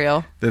sugar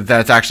cereal.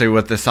 That's actually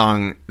what the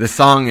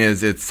song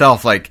is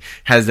itself, like,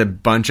 has a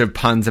bunch of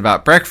puns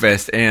about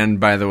breakfast and,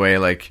 by the way,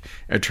 like,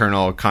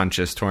 Eternal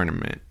Conscious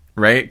Tournament,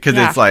 right? Because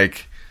it's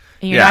like...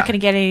 And you're not going to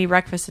get any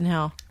breakfast in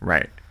hell.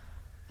 Right.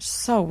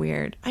 So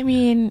weird. I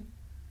mean,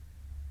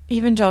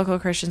 evangelical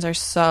Christians are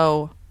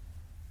so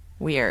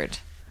weird.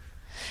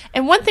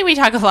 And one thing we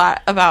talk a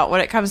lot about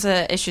when it comes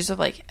to issues of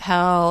like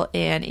hell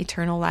and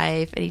eternal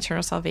life and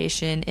eternal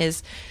salvation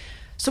is,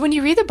 so when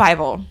you read the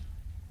Bible,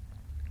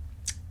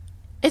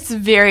 it's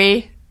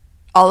very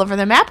all over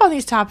the map on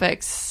these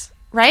topics,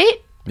 right?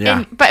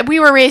 Yeah. But we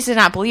were raised to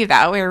not believe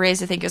that. We were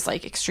raised to think it's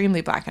like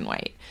extremely black and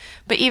white.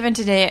 But even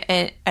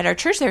today at our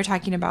church, they were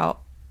talking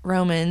about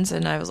Romans,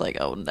 and I was like,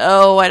 oh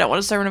no, I don't want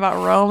a sermon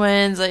about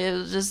Romans. It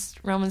was just,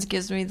 Romans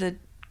gives me the,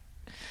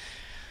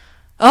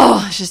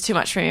 it's just too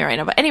much for me right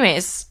now. But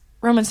anyways,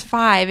 Romans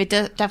 5, it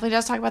definitely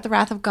does talk about the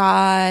wrath of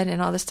God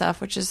and all this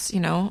stuff, which is, you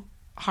know,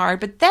 hard.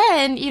 But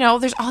then,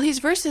 there's all these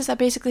verses that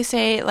basically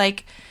say,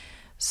 like,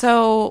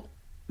 so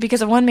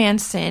because of one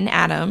man's sin,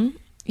 Adam,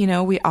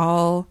 we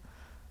all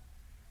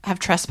have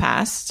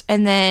trespassed.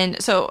 And then,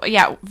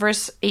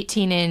 verse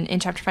 18 in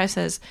chapter 5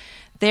 says,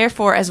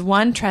 therefore, as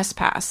one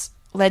trespass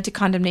led to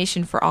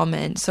condemnation for all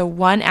men, so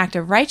one act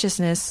of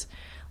righteousness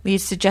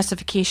leads to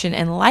justification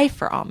and life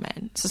for all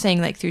men. So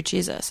saying, like, through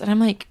Jesus. And I'm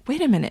like,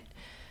 wait a minute.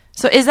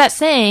 So is that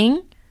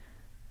saying,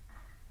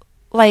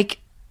 like,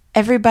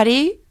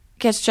 everybody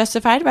gets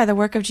justified by the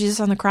work of Jesus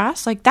on the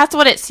cross? Like, that's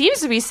what it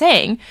seems to be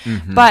saying.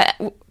 Mm-hmm. But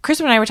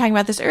Kristen and I were talking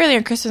about this earlier,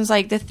 and Kristen's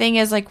like, the thing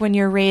is, like, when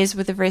you're raised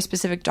with a very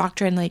specific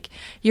doctrine, like,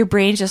 your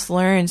brain just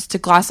learns to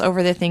gloss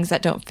over the things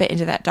that don't fit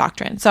into that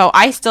doctrine. So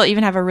I still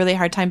even have a really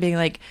hard time being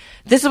like,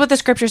 this is what the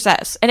scripture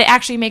says. And it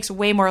actually makes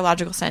way more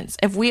logical sense.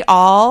 If we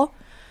all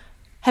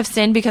have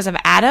sinned because of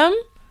Adam,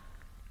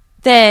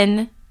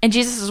 and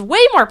Jesus is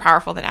way more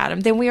powerful than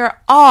Adam, then we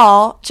are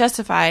all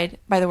justified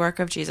by the work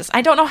of Jesus.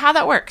 I don't know how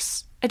that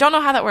works.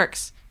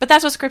 But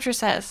that's what scripture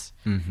says.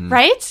 Mm-hmm.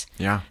 Right?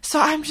 Yeah.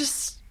 So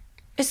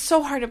it's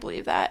so hard to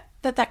believe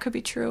that could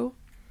be true.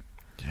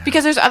 Yeah.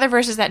 Because there's other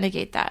verses that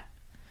negate that.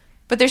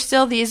 But there's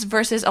still these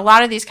verses, a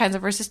lot of these kinds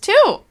of verses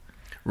too.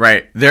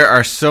 Right. There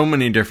are so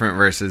many different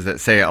verses that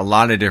say a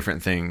lot of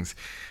different things.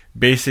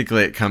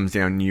 Basically, it comes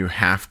down, you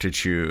have to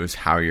choose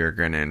how you're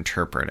going to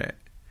interpret it.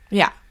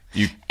 Yeah.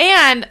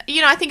 And,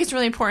 I think it's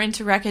really important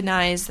to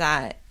recognize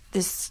that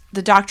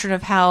the doctrine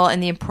of hell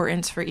and the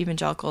importance for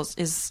evangelicals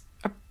is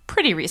a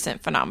pretty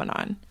recent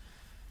phenomenon.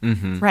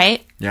 Mm-hmm.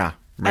 Right? Yeah.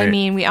 Right. I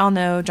mean, we all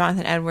know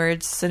Jonathan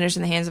Edwards, Sinners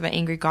in the Hands of an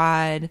Angry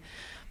God,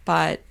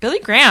 but Billy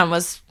Graham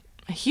was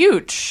a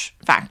huge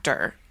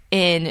factor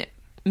in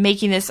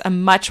making this a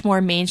much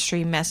more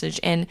mainstream message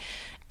and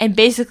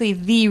basically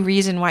the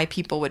reason why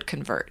people would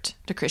convert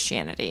to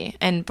Christianity.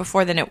 And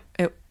before then,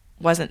 it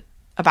wasn't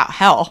about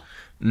hell.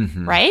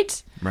 Mm-hmm.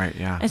 Right? Right,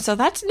 yeah. And so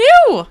that's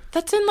new.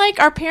 That's in, like,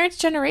 our parents'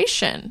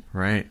 generation.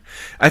 Right.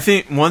 I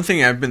think one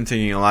thing I've been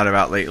thinking a lot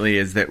about lately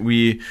is that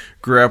we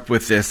grew up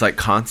with this, like,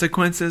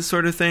 consequences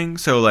sort of thing.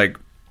 So, like,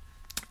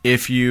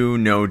 if you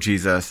know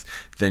Jesus,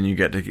 then you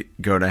get to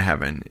go to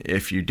heaven.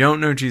 If you don't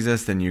know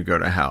Jesus, then you go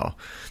to hell.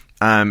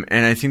 And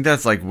I think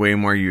that's, like, way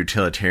more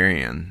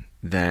utilitarian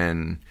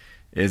than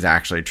is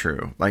actually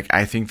true. Like,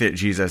 I think that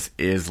Jesus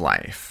is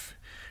life.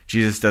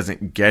 Jesus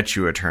doesn't get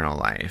you eternal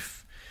life.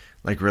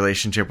 Like,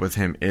 relationship with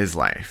him is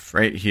life,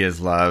 right? He is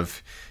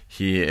love.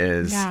 He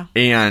is,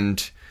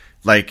 and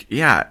like,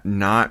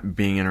 not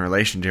being in a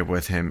relationship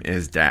with him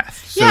is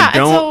death.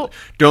 So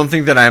don't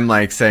think that I'm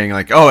like saying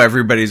like, oh,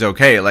 everybody's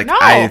okay. Like, no.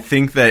 I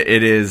think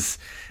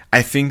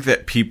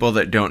that people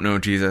that don't know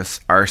Jesus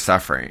are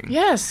suffering.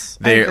 Yes.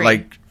 They,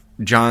 like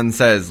John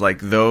says, like,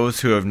 those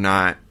who have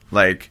not,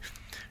 like,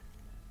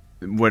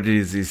 what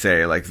does he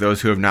say? Like,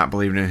 those who have not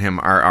believed in him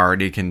are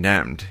already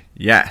condemned.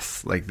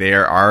 Yes, like, they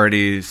are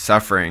already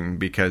suffering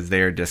because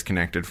they are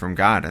disconnected from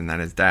God, and that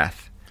is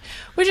death.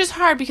 Which is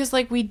hard because,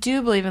 like, we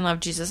do believe and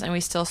love Jesus, and we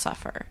still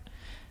suffer.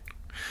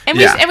 And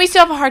we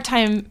still have a hard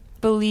time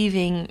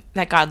believing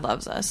that God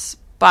loves us.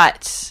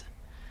 But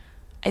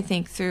I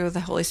think through the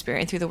Holy Spirit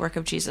and through the work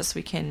of Jesus,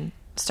 we can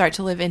start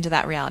to live into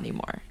that reality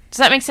more. Does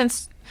that make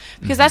sense?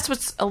 Because that's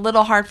what's a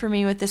little hard for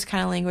me with this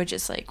kind of language.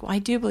 It's like, well, I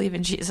do believe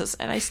in Jesus,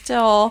 and I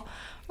still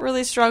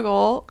really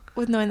struggle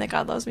with knowing that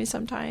God loves me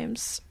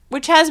sometimes,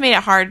 which has made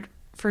it hard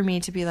for me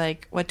to be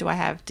like, what do I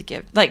have to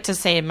give? Like, to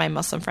say to my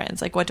Muslim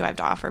friends, like, what do I have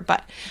to offer?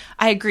 But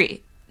I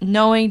agree.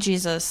 Knowing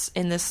Jesus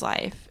in this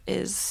life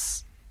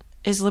is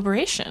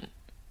liberation.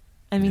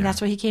 I mean,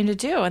 that's what he came to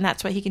do, and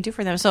that's what he can do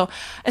for them. So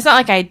it's not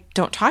like I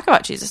don't talk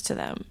about Jesus to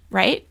them,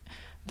 right?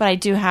 But I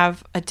do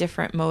have a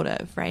different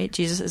motive, right?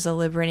 Jesus is a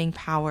liberating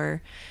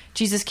power.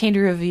 Jesus came to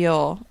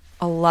reveal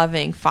a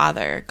loving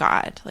Father,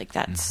 God. Like,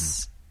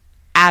 that's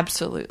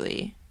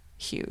absolutely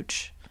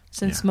huge.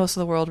 Since most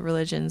of the world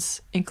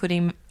religions,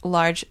 including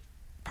large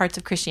parts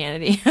of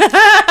Christianity,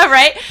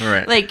 right?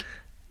 Like,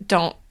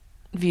 don't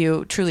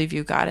truly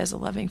view God as a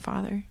loving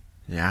Father.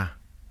 Yeah.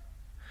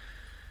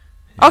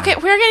 Okay,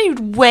 we're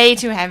getting way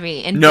too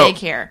heavy and big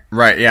here.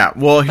 Right, yeah.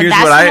 Well, here's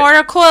what that's more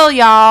to cool,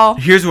 y'all.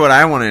 Here's what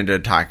I wanted to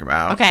talk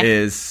about. Okay.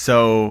 Is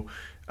so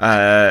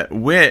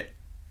Whit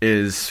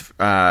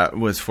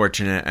was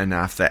fortunate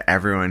enough that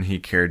everyone he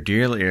cared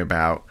dearly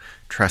about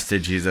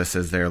trusted Jesus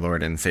as their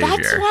Lord and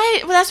Savior.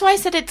 That's why I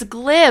said it's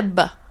glib.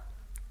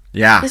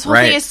 Yeah, this whole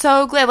thing is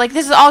so glib. Like,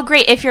 this is all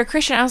great if you're a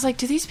Christian. I was like,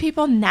 do these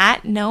people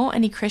not know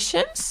any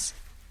Christians?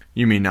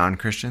 You mean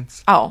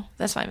non-Christians? Oh,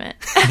 that's what I meant.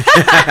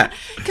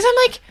 Because I'm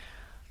like,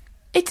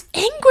 it's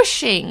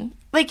anguishing.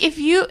 Like,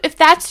 if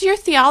that's your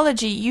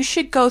theology, you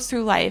should go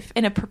through life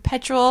in a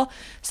perpetual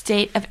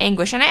state of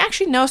anguish. And I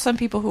actually know some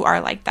people who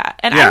are like that.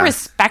 And I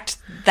respect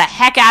the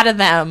heck out of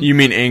them. You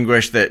mean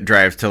anguish that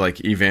drives to,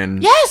 like,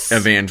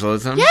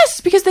 evangelism?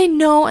 Yes, because they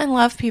know and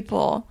love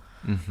people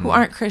who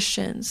aren't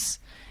Christians.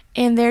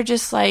 And they're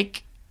just,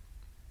 like,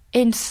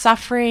 in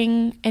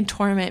suffering and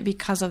torment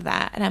because of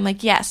that. And I'm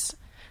like, yes,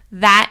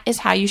 that is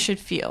how you should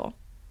feel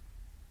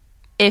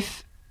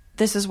if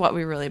this is what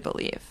we really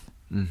believe.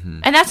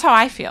 And that's how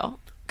I feel.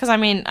 because I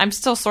mean, I'm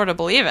still sort of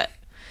believe it.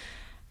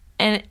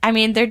 And I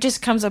mean, there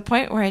just comes a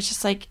point where it's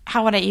just like,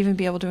 how would I even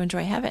be able to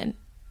enjoy heaven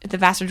if the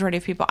vast majority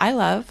of people I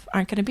love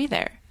aren't going to be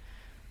there?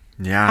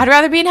 Yeah. I'd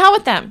rather be in hell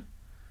with them.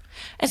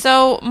 And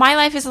so my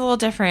life is a little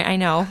different, I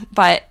know,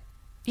 but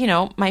you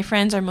know, my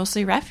friends are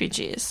mostly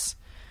refugees.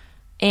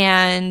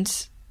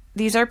 And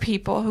these are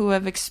people who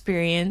have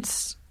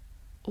experienced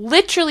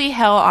literally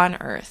hell on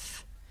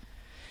earth.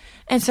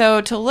 And so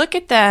to look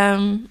at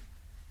them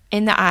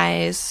in the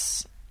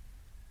eyes,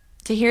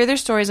 to hear their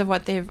stories of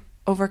what they've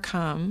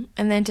overcome,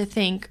 and then to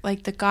think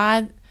like the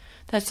God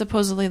that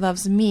supposedly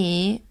loves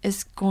me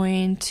is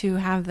going to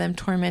have them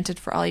tormented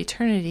for all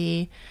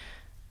eternity.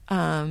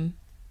 Wow.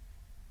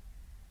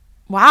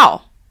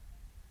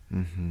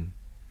 Mm-hmm.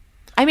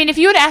 I mean, if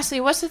you would ask me,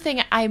 what's the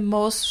thing I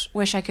most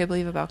wish I could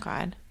believe about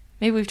God?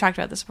 Maybe we've talked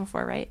about this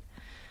before, right?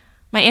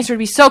 My answer would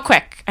be so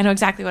quick. I know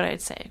exactly what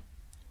I'd say.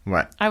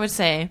 What? I would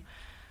say,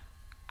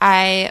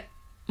 I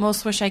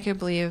most wish I could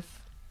believe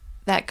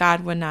that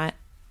God would not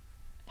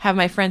have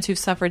my friends who've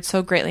suffered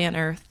so greatly on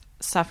earth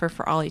suffer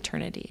for all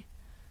eternity.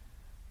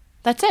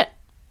 That's it.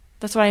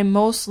 That's what I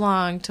most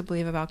long to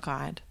believe about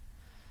God.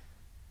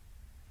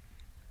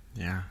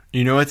 Yeah.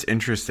 You know what's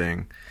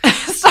interesting?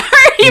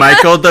 Sorry.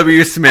 Michael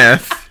W.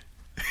 Smith,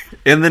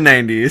 in the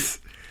 90s,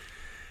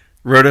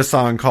 wrote a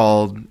song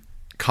called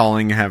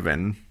Calling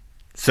Heaven.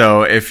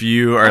 So if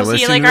you are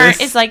listening to this...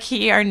 Is like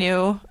he our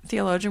new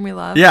theologian we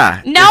love?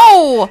 Yeah.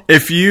 No!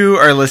 If you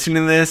are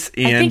listening to this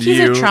and I think he's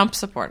a Trump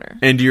supporter.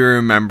 And you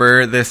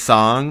remember this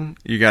song,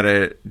 you got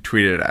to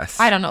tweet at us.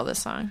 I don't know this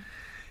song.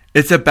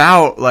 It's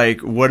about,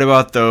 like, what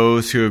about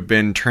those who have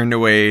been turned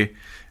away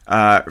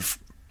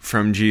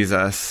from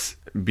Jesus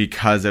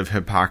because of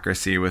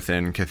hypocrisy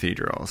within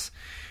cathedrals?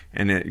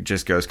 And it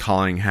just goes,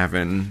 calling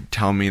heaven,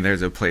 tell me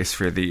there's a place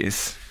for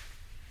these.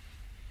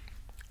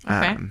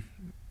 Okay.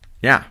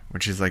 Yeah,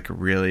 which is like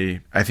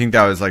really, I think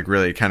that was like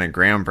really kind of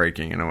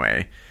groundbreaking in a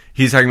way.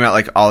 He's talking about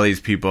like all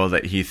these people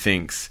that he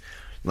thinks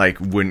like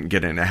wouldn't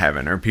get into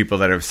heaven, or people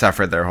that have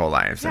suffered their whole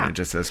lives. Yeah. And it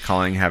just says,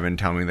 calling heaven,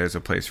 tell me there's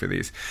a place for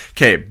these.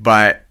 Okay,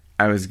 but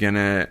I was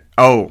gonna,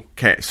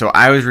 so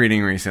I was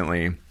reading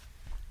recently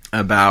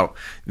about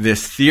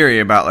this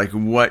theory about like,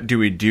 what do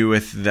we do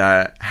with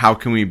how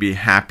can we be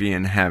happy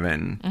in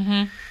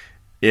heaven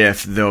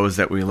if those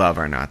that we love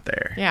are not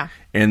there? Yeah.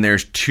 And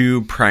there's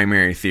two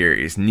primary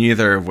theories,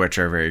 neither of which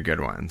are very good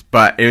ones.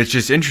 But it was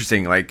just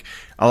interesting. Like,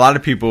 a lot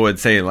of people would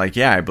say, like,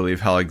 yeah, I believe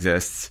hell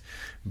exists,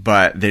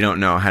 but they don't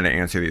know how to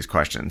answer these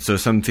questions. So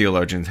some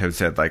theologians have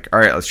said, like, all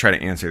right, let's try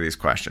to answer these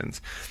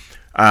questions.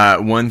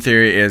 One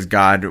theory is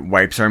God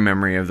wipes our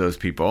memory of those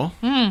people.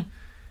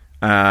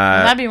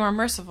 That'd be more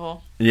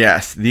merciful.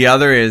 Yes. The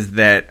other is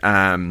that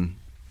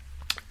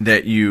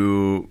that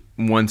you,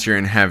 once you're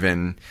in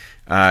heaven,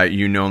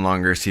 you no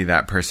longer see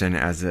that person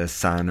as a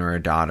son or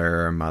a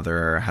daughter or a mother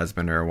or a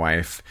husband or a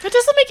wife. That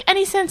doesn't make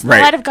any sense in the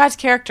light of God's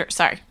character.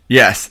 Sorry.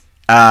 Yes.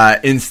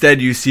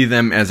 Instead, you see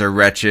them as a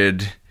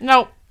wretched,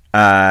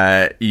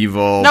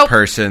 evil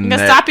person. I'm going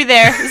to stop you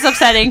there. This is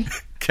upsetting.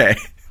 Okay.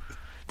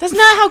 That's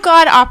not how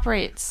God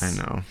operates. I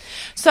know.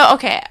 So,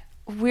 okay,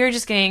 we're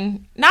just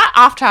getting, not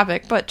off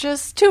topic, but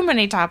just too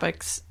many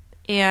topics.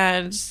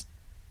 And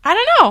I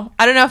don't know.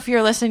 I don't know if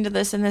you're listening to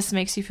this and this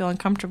makes you feel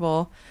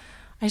uncomfortable.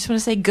 I just want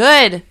to say,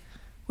 good.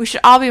 We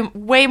should all be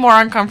way more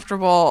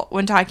uncomfortable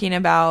when talking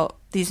about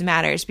these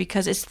matters,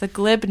 because it's the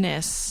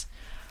glibness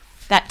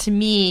that, to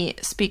me,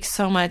 speaks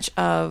so much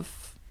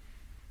of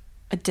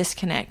a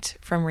disconnect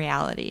from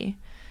reality.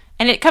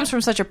 And it comes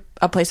from such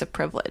a place of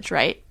privilege,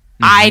 right?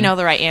 I know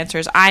the right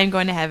answers. I'm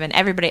going to heaven.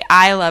 Everybody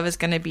I love is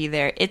going to be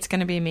there. It's going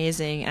to be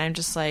amazing. And I'm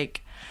just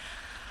like,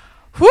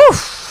 whew,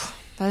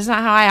 that is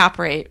not how I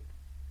operate.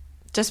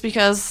 Just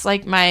because,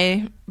 like,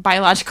 my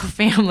biological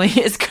family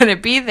is going to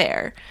be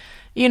there,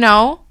 you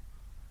know,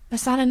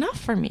 that's not enough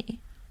for me.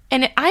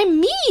 And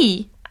I'm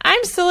me.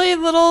 I'm silly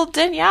little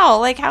Danielle.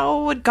 Like,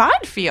 how would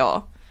God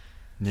feel?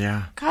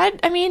 Yeah. God,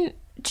 I mean,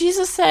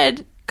 Jesus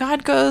said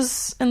God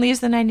goes and leaves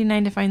the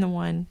 99 to find the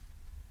one.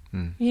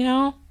 You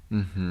know?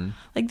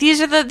 Like,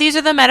 these are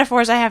the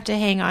metaphors I have to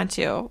hang on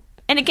to.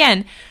 And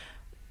again,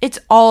 it's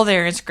all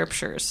there in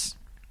scriptures.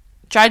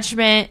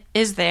 Judgment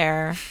is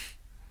there.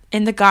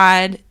 And the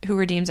God who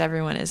redeems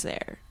everyone is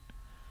there.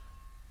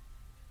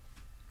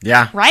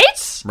 Yeah.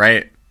 Right?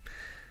 Right.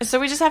 So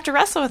we just have to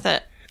wrestle with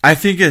it. I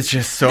think it's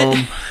just so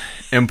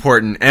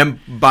important. And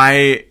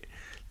by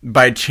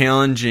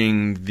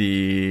challenging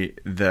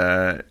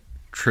the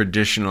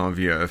traditional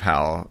view of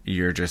hell,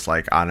 you're just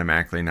like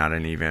automatically not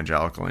an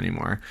evangelical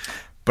anymore.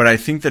 But I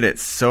think that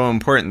it's so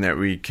important that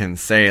we can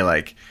say,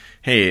 like,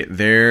 hey,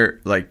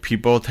 they're like,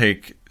 people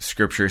take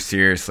scripture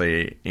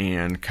seriously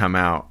and come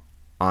out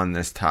on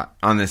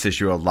this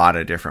issue a lot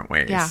of different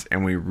ways. Yeah.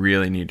 And we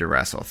really need to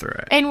wrestle through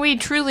it. And we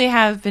truly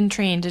have been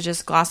trained to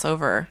just gloss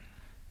over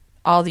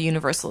all the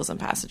universalism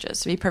passages,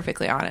 to be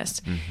perfectly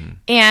honest.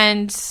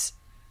 And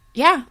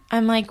yeah,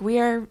 I'm like,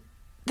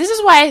 this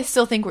is why I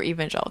still think we're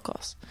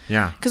evangelicals.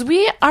 Yeah. Because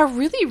we are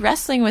really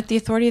wrestling with the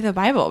authority of the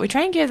Bible. We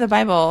try and give the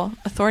Bible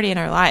authority in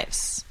our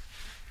lives.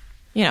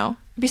 You know,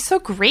 be so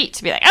great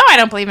to be like, oh, I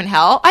don't believe in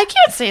hell. I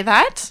can't say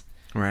that.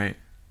 Right.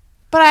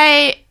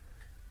 But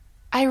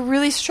I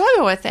really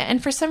struggle with it.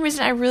 And for some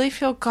reason, I really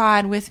feel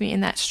God with me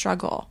in that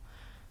struggle.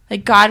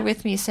 Like God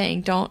with me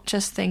saying, don't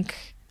just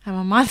think I'm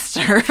a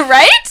monster,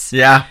 right?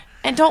 Yeah.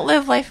 And don't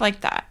live life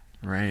like that.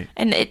 Right.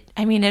 And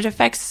it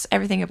affects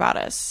everything about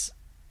us.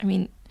 I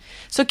mean,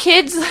 so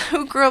kids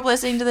who grew up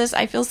listening to this,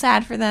 I feel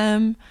sad for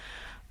them.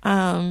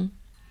 But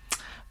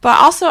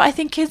also, I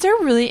think kids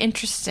are really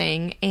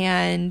interesting.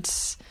 And,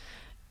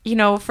 you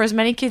know, for as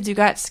many kids who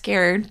got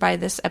scared by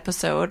this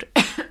episode,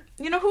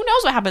 you know, who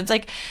knows what happens?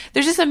 Like,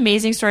 there's this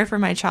amazing story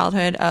from my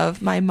childhood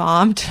of my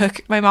mom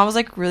was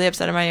like really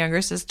upset at my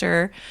younger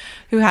sister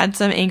who had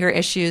some anger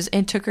issues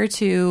and took her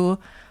to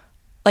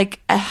like,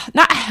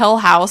 not a hell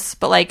house,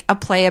 but like a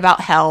play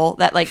about hell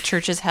that like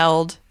churches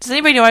held. Does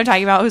anybody know what I'm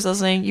talking about who's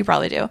listening? You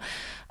probably do.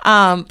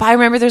 But I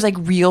remember there's like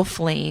real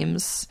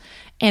flames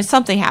and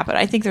something happened.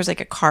 I think there's like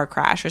a car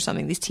crash or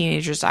something. These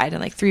teenagers died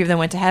and like 3 of them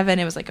went to heaven.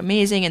 It was like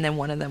amazing. And then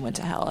 1 of them went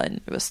to hell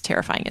and it was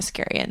terrifying and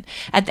scary. And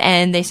at the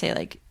end they say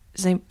like,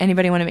 does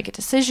anybody want to make a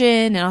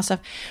decision and all stuff?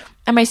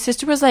 And my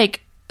sister was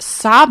like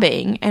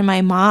sobbing and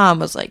my mom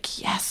was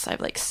like, yes, I've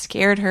like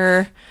scared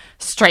her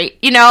straight,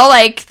 you know,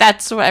 like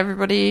that's what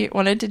everybody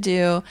wanted to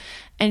do.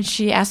 And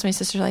she asked my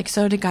sister like,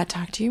 so did God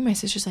talk to you? My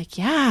sister's like,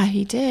 yeah,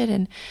 he did.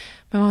 And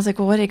my mom was like,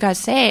 well, what did God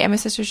say? And my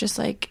sister's just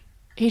like,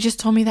 he just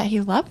told me that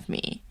he loved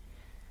me.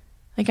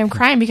 Like I'm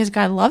crying because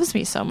God loves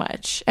me so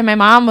much. And my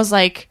mom was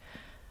like,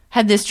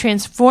 had this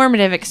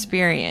transformative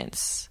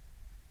experience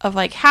of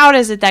like, how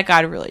does it that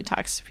God really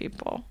talks to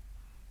people?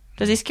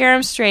 Does he scare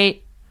them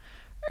straight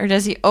or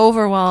does he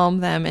overwhelm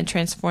them and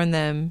transform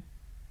them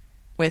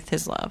with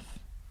his love?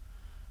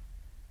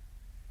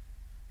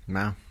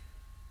 Wow.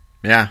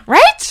 Yeah.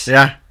 Right?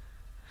 Yeah.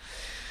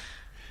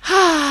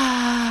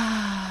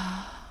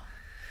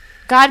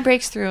 God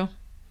breaks through.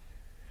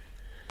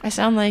 I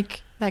sound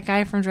like that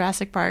guy from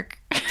Jurassic Park.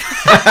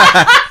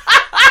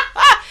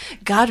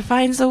 God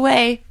finds a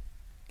way.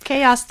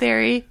 Chaos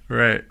theory.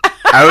 Right.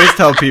 I always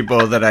tell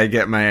people that I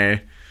get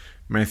my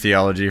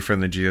theology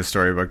from the Jesus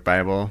Storybook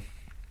Bible.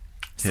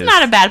 It's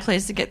not a bad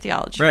place to get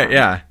theology right, from.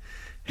 Yeah.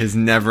 His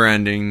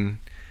never-ending,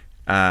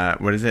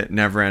 what is it?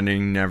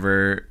 Never-ending,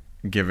 never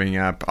giving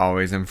up,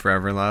 always and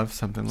forever love,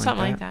 something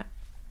like that.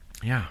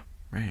 Yeah,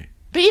 right.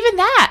 But even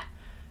that,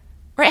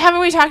 right? Haven't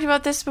we talked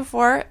about this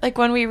before? Like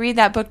when we read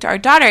that book to our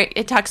daughter,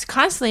 it talks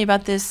constantly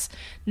about this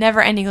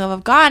never-ending love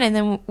of God. And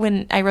then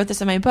when I wrote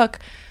this in my book,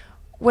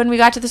 when we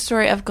got to the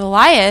story of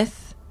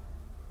Goliath,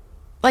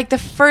 like the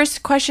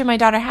first question my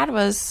daughter had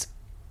was,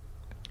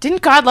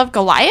 didn't God love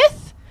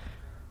Goliath?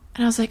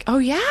 And I was like, oh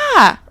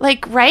yeah.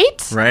 Like,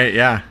 right? Right,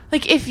 yeah.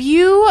 Like if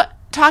you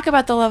talk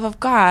about the love of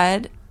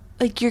God,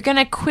 like you're going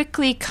to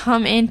quickly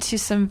come into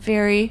some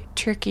very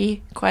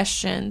tricky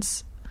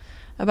questions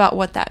about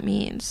what that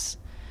means.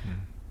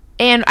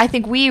 And I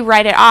think we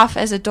write it off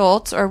as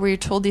adults, or we're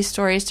told these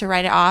stories to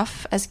write it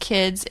off as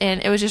kids.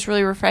 And it was just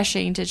really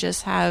refreshing to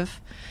just have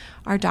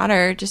our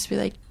daughter just be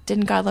like,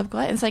 didn't God love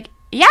Goliath? And it's like,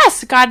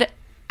 yes, God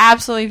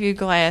absolutely viewed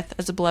Goliath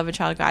as a beloved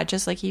child of God,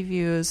 just like he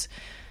viewed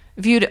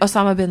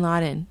Osama bin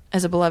Laden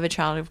as a beloved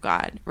child of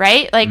God,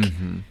 right? Like,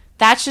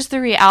 that's just the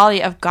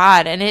reality of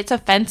God, and it's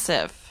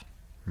offensive.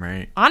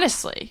 Right.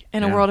 Honestly,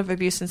 in a world of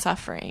abuse and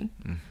suffering,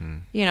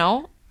 you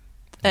know,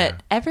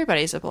 that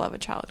everybody's a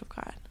beloved child of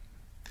God.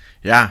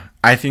 Yeah,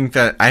 I think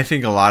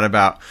a lot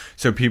about,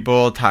 so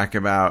people talk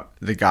about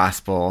the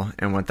gospel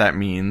and what that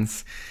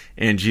means,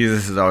 and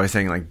Jesus is always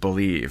saying like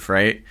believe,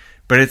 right?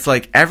 But it's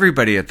like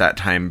everybody at that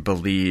time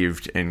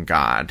believed in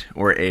God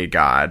or a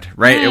God,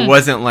 right? It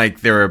wasn't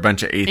like there were a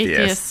bunch of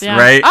atheists,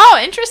 right? Oh,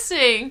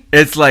 interesting.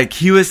 It's like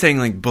he was saying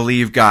like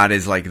believe God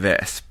is like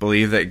this.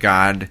 Believe that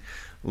God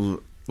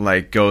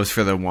like goes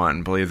for the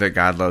one. Believe that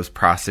God loves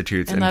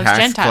prostitutes and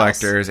tax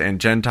collectors and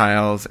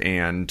Gentiles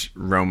and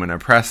Roman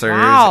oppressors.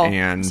 Wow,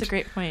 and that's a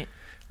great point.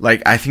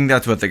 Like I think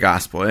that's what the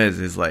gospel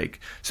is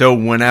like. So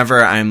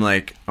whenever I'm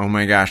like, oh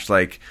my gosh,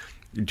 like,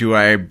 do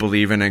I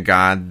believe in a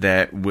God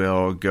that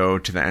will go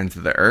to the ends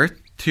of the earth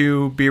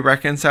to be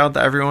reconciled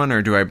to everyone?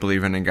 Or do I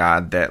believe in a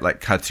God that like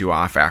cuts you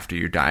off after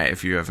you die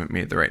if you haven't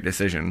made the right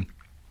decision?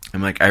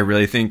 I'm like, I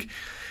really think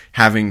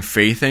having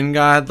faith in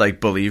God,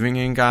 like believing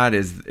in God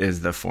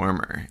is the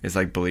former. Is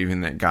like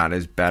believing that God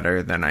is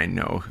better than I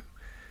know.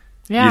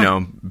 Yeah. You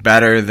know,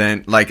 better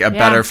than like a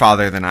better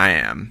father than I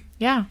am.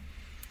 Yeah.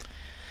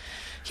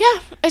 Yeah.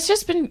 It's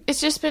just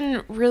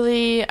been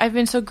really, I've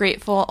been so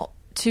grateful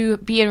to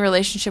be in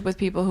relationship with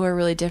people who are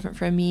really different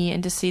from me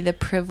and to see the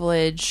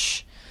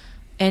privilege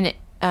and,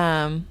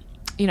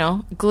 you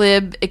know,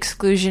 glib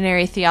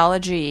exclusionary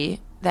theology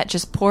that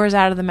just pours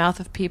out of the mouth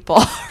of people,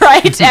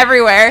 right?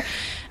 Everywhere.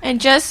 And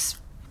just,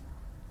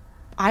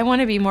 I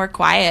want to be more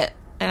quiet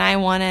and I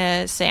want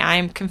to say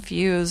I'm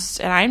confused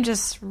and I'm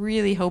just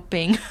really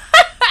hoping,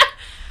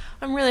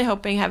 I'm really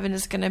hoping heaven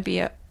is going to be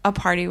a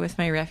party with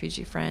my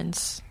refugee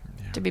friends,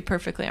 to be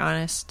perfectly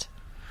honest.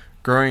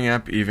 Growing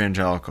up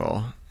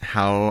evangelical,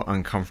 how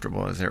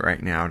uncomfortable is it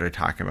right now to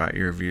talk about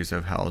your views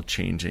of hell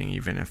changing,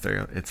 even if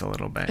it's a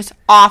little bit? It's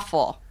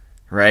awful.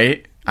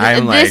 right?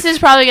 This is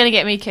probably going to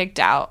get me kicked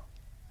out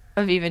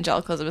of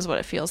evangelicalism is what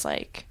it feels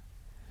like.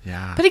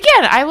 Yeah. But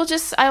again, I'll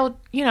just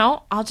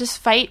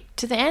fight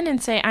to the end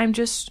and say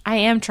I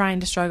am trying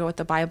to struggle with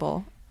the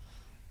Bible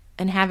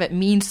and have it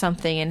mean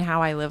something in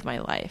how I live my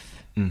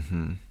life.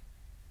 Mm-hmm.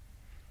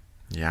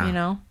 Yeah. You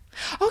know?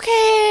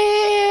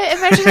 Okay,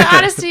 Adventures in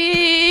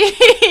Odyssey.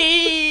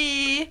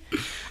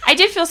 I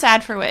did feel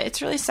sad for Whit.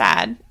 It's really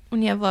sad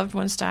when you have loved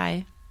ones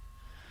die.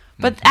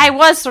 But I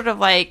was sort of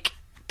like,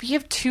 you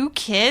have 2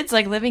 kids,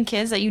 like living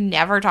kids that you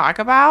never talk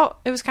about.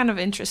 It was kind of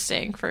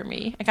interesting for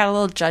me. I got a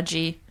little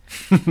judgy.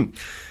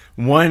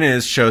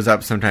 One shows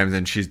up sometimes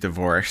and she's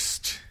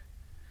divorced.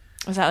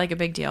 Was that like a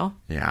big deal?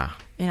 Yeah.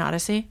 In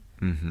Odyssey?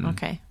 Mm-hmm.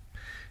 Okay.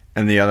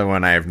 And the other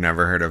one I've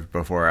never heard of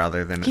before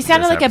other than he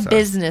sounded like episode. a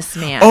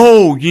businessman.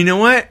 Oh, you know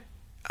what?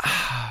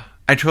 I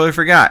totally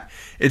forgot.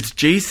 It's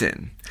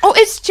Jason. Oh,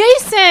 it's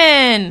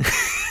Jason!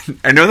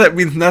 I know that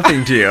means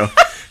nothing to you.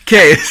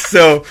 Okay,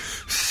 so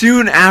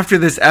soon after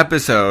this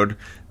episode,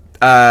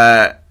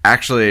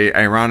 actually,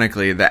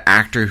 ironically, the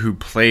actor who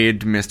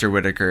played Mr.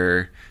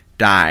 Whittaker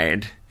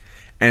died.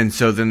 And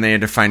so then they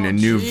had to find a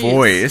new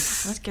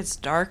voice. That gets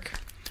dark.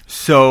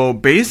 So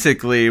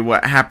basically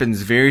what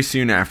happens very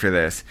soon after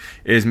this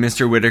is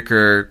Mr.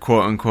 Whittaker,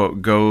 quote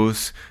unquote,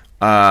 goes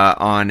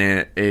on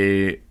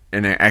an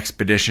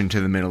expedition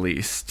to the Middle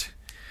East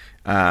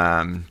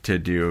to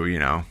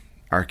do,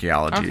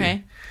 archaeology.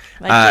 Okay.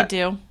 Like they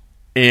do.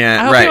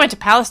 And I hope he went to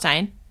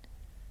Palestine.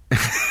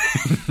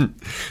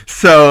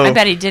 So I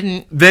bet he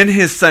didn't. Then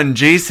his son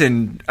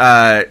Jason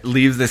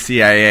leaves the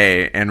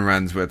CIA and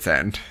runs Wits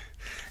End.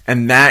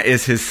 And that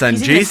is his son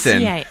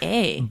Jason. In the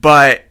CIA.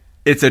 But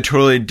it's a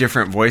totally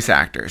different voice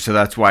actor, so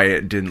that's why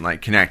it didn't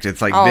connect.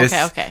 It's like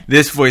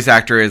this voice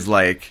actor is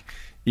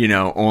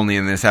only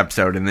in this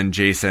episode, and then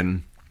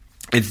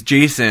it's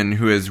Jason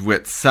who is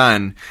Whit's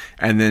son,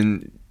 and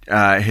then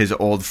his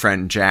old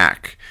friend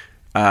Jack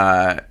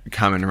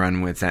come and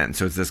run Wits End.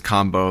 So it's this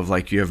combo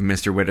of you have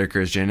Mr.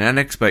 Whittaker's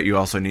genetics, but you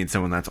also need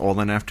someone that's old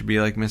enough to be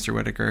like Mr.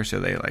 Whittaker, so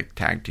they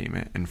tag team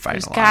it and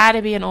fight a lot. There's got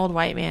to be an old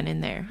white man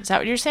in there. Is that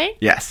what you're saying?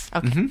 Yes.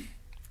 Okay. Mm-hmm.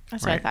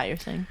 That's what I thought you were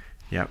saying.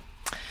 Yep.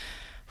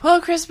 Well,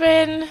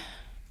 Crispin,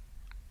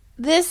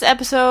 these 2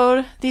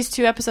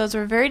 episodes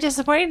were very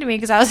disappointing to me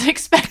because I was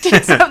expecting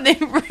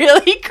something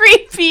really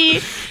creepy.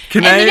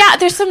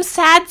 There's some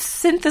sad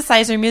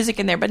synthesizer music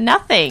in there, but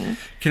nothing.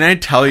 Can I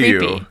tell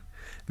you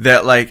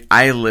that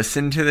I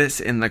listened to this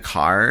in the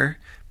car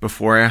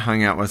before I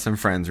hung out with some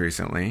friends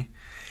recently,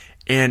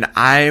 and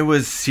I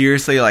was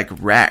seriously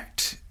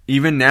wrecked.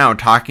 Even now,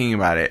 talking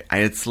about it,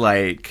 it's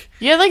you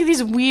have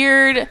these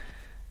weird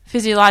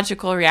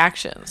physiological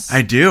reactions.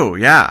 I do,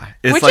 yeah.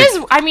 That's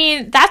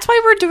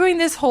why we're doing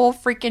this whole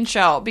freaking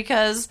show,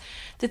 because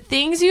the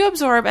things you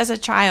absorb as a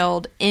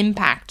child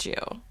impact you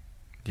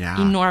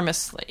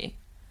enormously.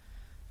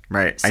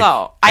 Right.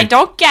 So I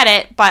don't get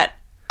it, but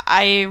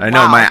I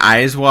know my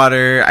eyes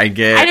water. I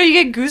know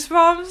you get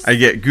goosebumps. I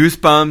get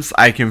goosebumps.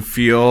 I can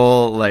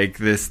feel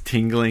this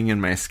tingling in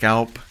my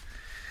scalp.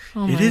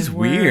 Oh, it is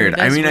weird.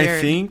 I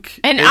think...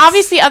 And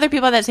obviously other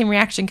people had that same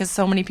reaction because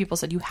so many people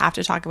said, you have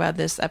to talk about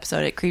this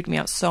episode. It creeped me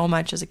out so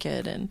much as a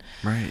kid. And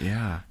right,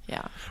 yeah.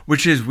 Yeah.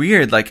 Which is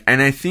weird. And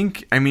I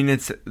think,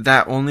 it's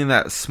only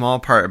that small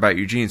part about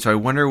Eugene. So I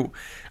wonder...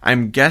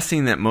 I'm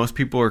guessing that most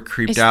people are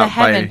creeped out by... It's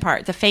the heaven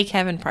part. The fake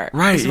heaven part.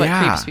 Right, is what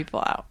creeps people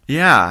out.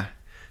 Yeah.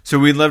 So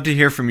we'd love to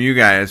hear from you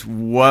guys.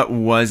 What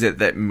was it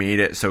that made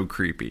it so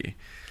creepy?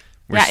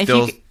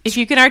 If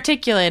you can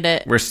articulate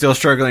it. We're still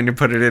struggling to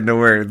put it into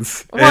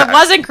words. Well, it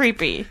wasn't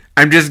creepy.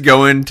 I'm just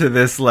going to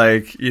this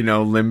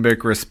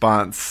limbic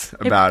response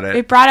about it.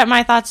 It brought up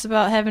my thoughts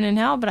about heaven and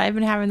hell, but I've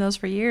been having those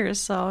for years.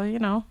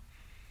 So,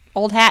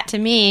 old hat to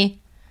me.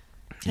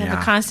 I have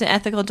a constant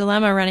ethical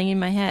dilemma running in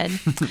my head.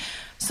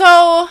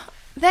 So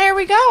there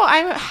we go.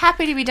 I'm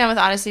happy to be done with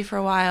Odyssey for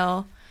a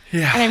while.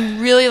 Yeah. And I'm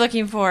really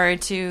looking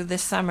forward to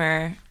this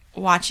summer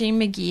watching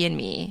McGee and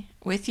Me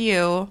with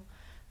you.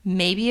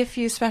 Maybe a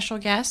few special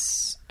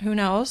guests. Who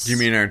knows? Do you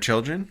mean our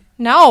children?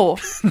 No.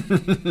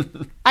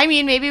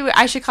 Maybe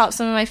I should call up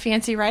some of my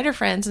fancy writer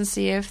friends and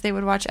see if they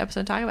would watch the episode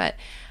and talk about it.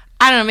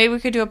 I don't know. Maybe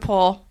we could do a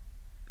poll.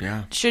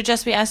 Yeah. Should it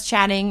just be us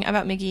chatting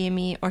about McGee and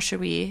Me, or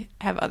should we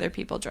have other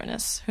people join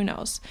us? Who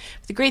knows?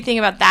 But the great thing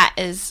about that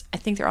is I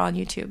think they're all on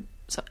YouTube.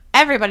 So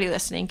everybody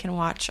listening can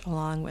watch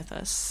along with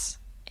us.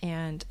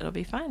 And it'll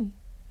be fun.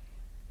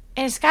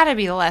 And it's got to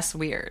be less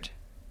weird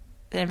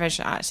than Adventures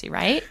in Odyssey,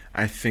 right?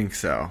 I think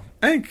so.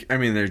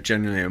 There's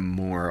generally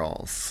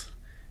morals.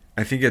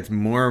 I think it's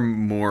more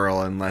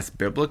moral and less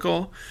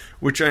biblical,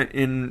 which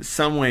in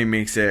some way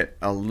makes it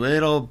a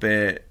little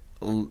bit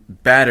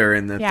better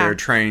in that they're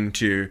trying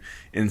to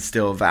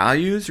instill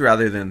values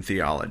rather than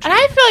theology. And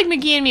I feel like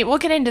McGee and Me, we'll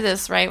get into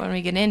this right when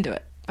we get into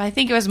it. But I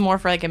think it was more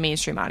for a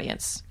mainstream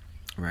audience.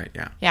 Right,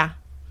 yeah. Yeah.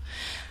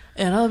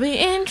 It'll be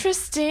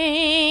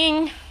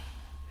interesting.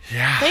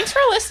 Yeah. Thanks for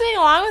listening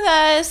along with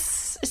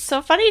us. It's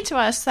so funny to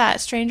us that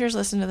strangers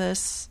listen to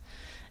this.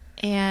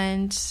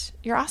 And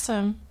you're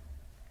awesome.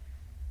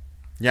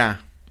 Yeah.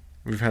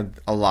 We've had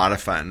a lot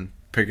of fun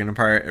picking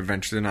apart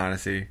Adventures in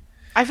Odyssey.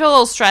 I feel a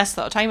little stressed,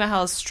 though, talking about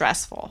how it's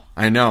stressful.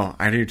 I know.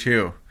 I do,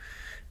 too.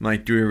 I'm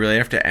like, do we really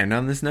have to end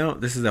on this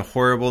note? This is a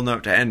horrible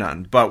note to end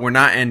on. But we're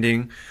not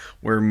ending.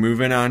 We're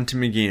moving on to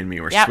McGee and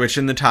Me. We're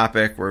switching the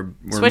topic. We're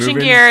switching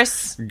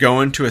gears.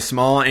 Going to a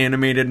small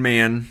animated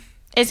man.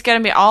 It's going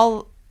to be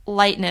all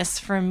lightness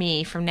from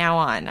me from now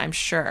on, I'm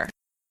sure.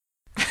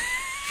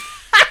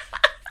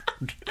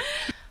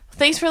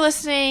 Thanks for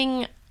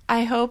listening.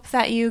 I hope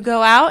that you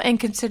go out and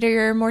consider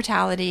your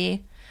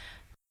mortality.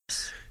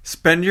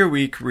 Spend your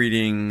week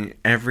reading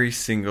every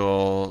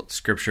single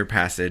scripture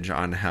passage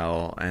on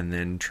hell and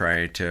then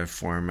try to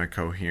form a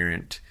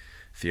coherent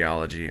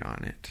theology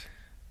on it.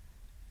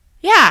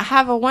 Yeah,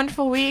 have a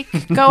wonderful week.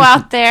 Go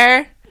out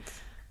there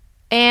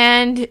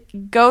and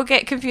go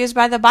get confused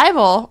by the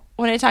Bible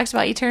when it talks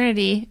about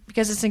eternity,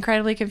 because it's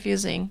incredibly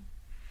confusing.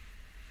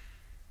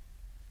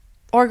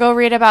 Or go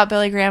read about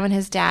Billy Graham and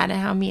his dad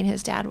and how mean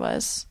his dad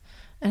was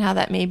and how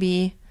that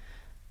maybe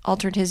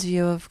altered his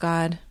view of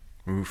God.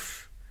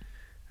 Oof.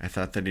 I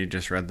thought that he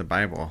just read the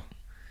Bible.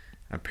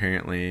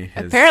 Apparently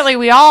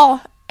we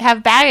all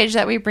have baggage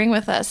that we bring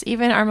with us,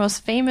 even our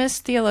most famous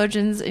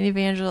theologians and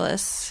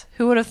evangelists.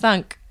 Who would have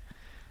thunk?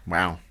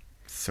 Wow.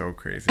 So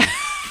crazy.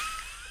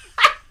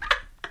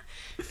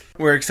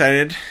 We're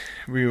excited.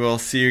 We will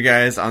see you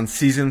guys on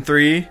Season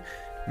 3,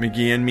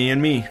 McGee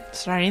and Me.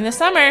 Starting this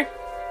summer.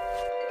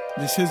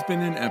 This has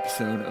been an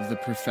episode of the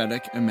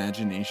Prophetic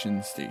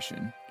Imagination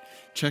Station.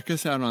 Check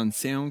us out on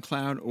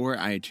SoundCloud or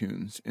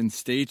iTunes, and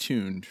stay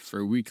tuned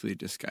for weekly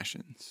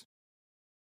discussions.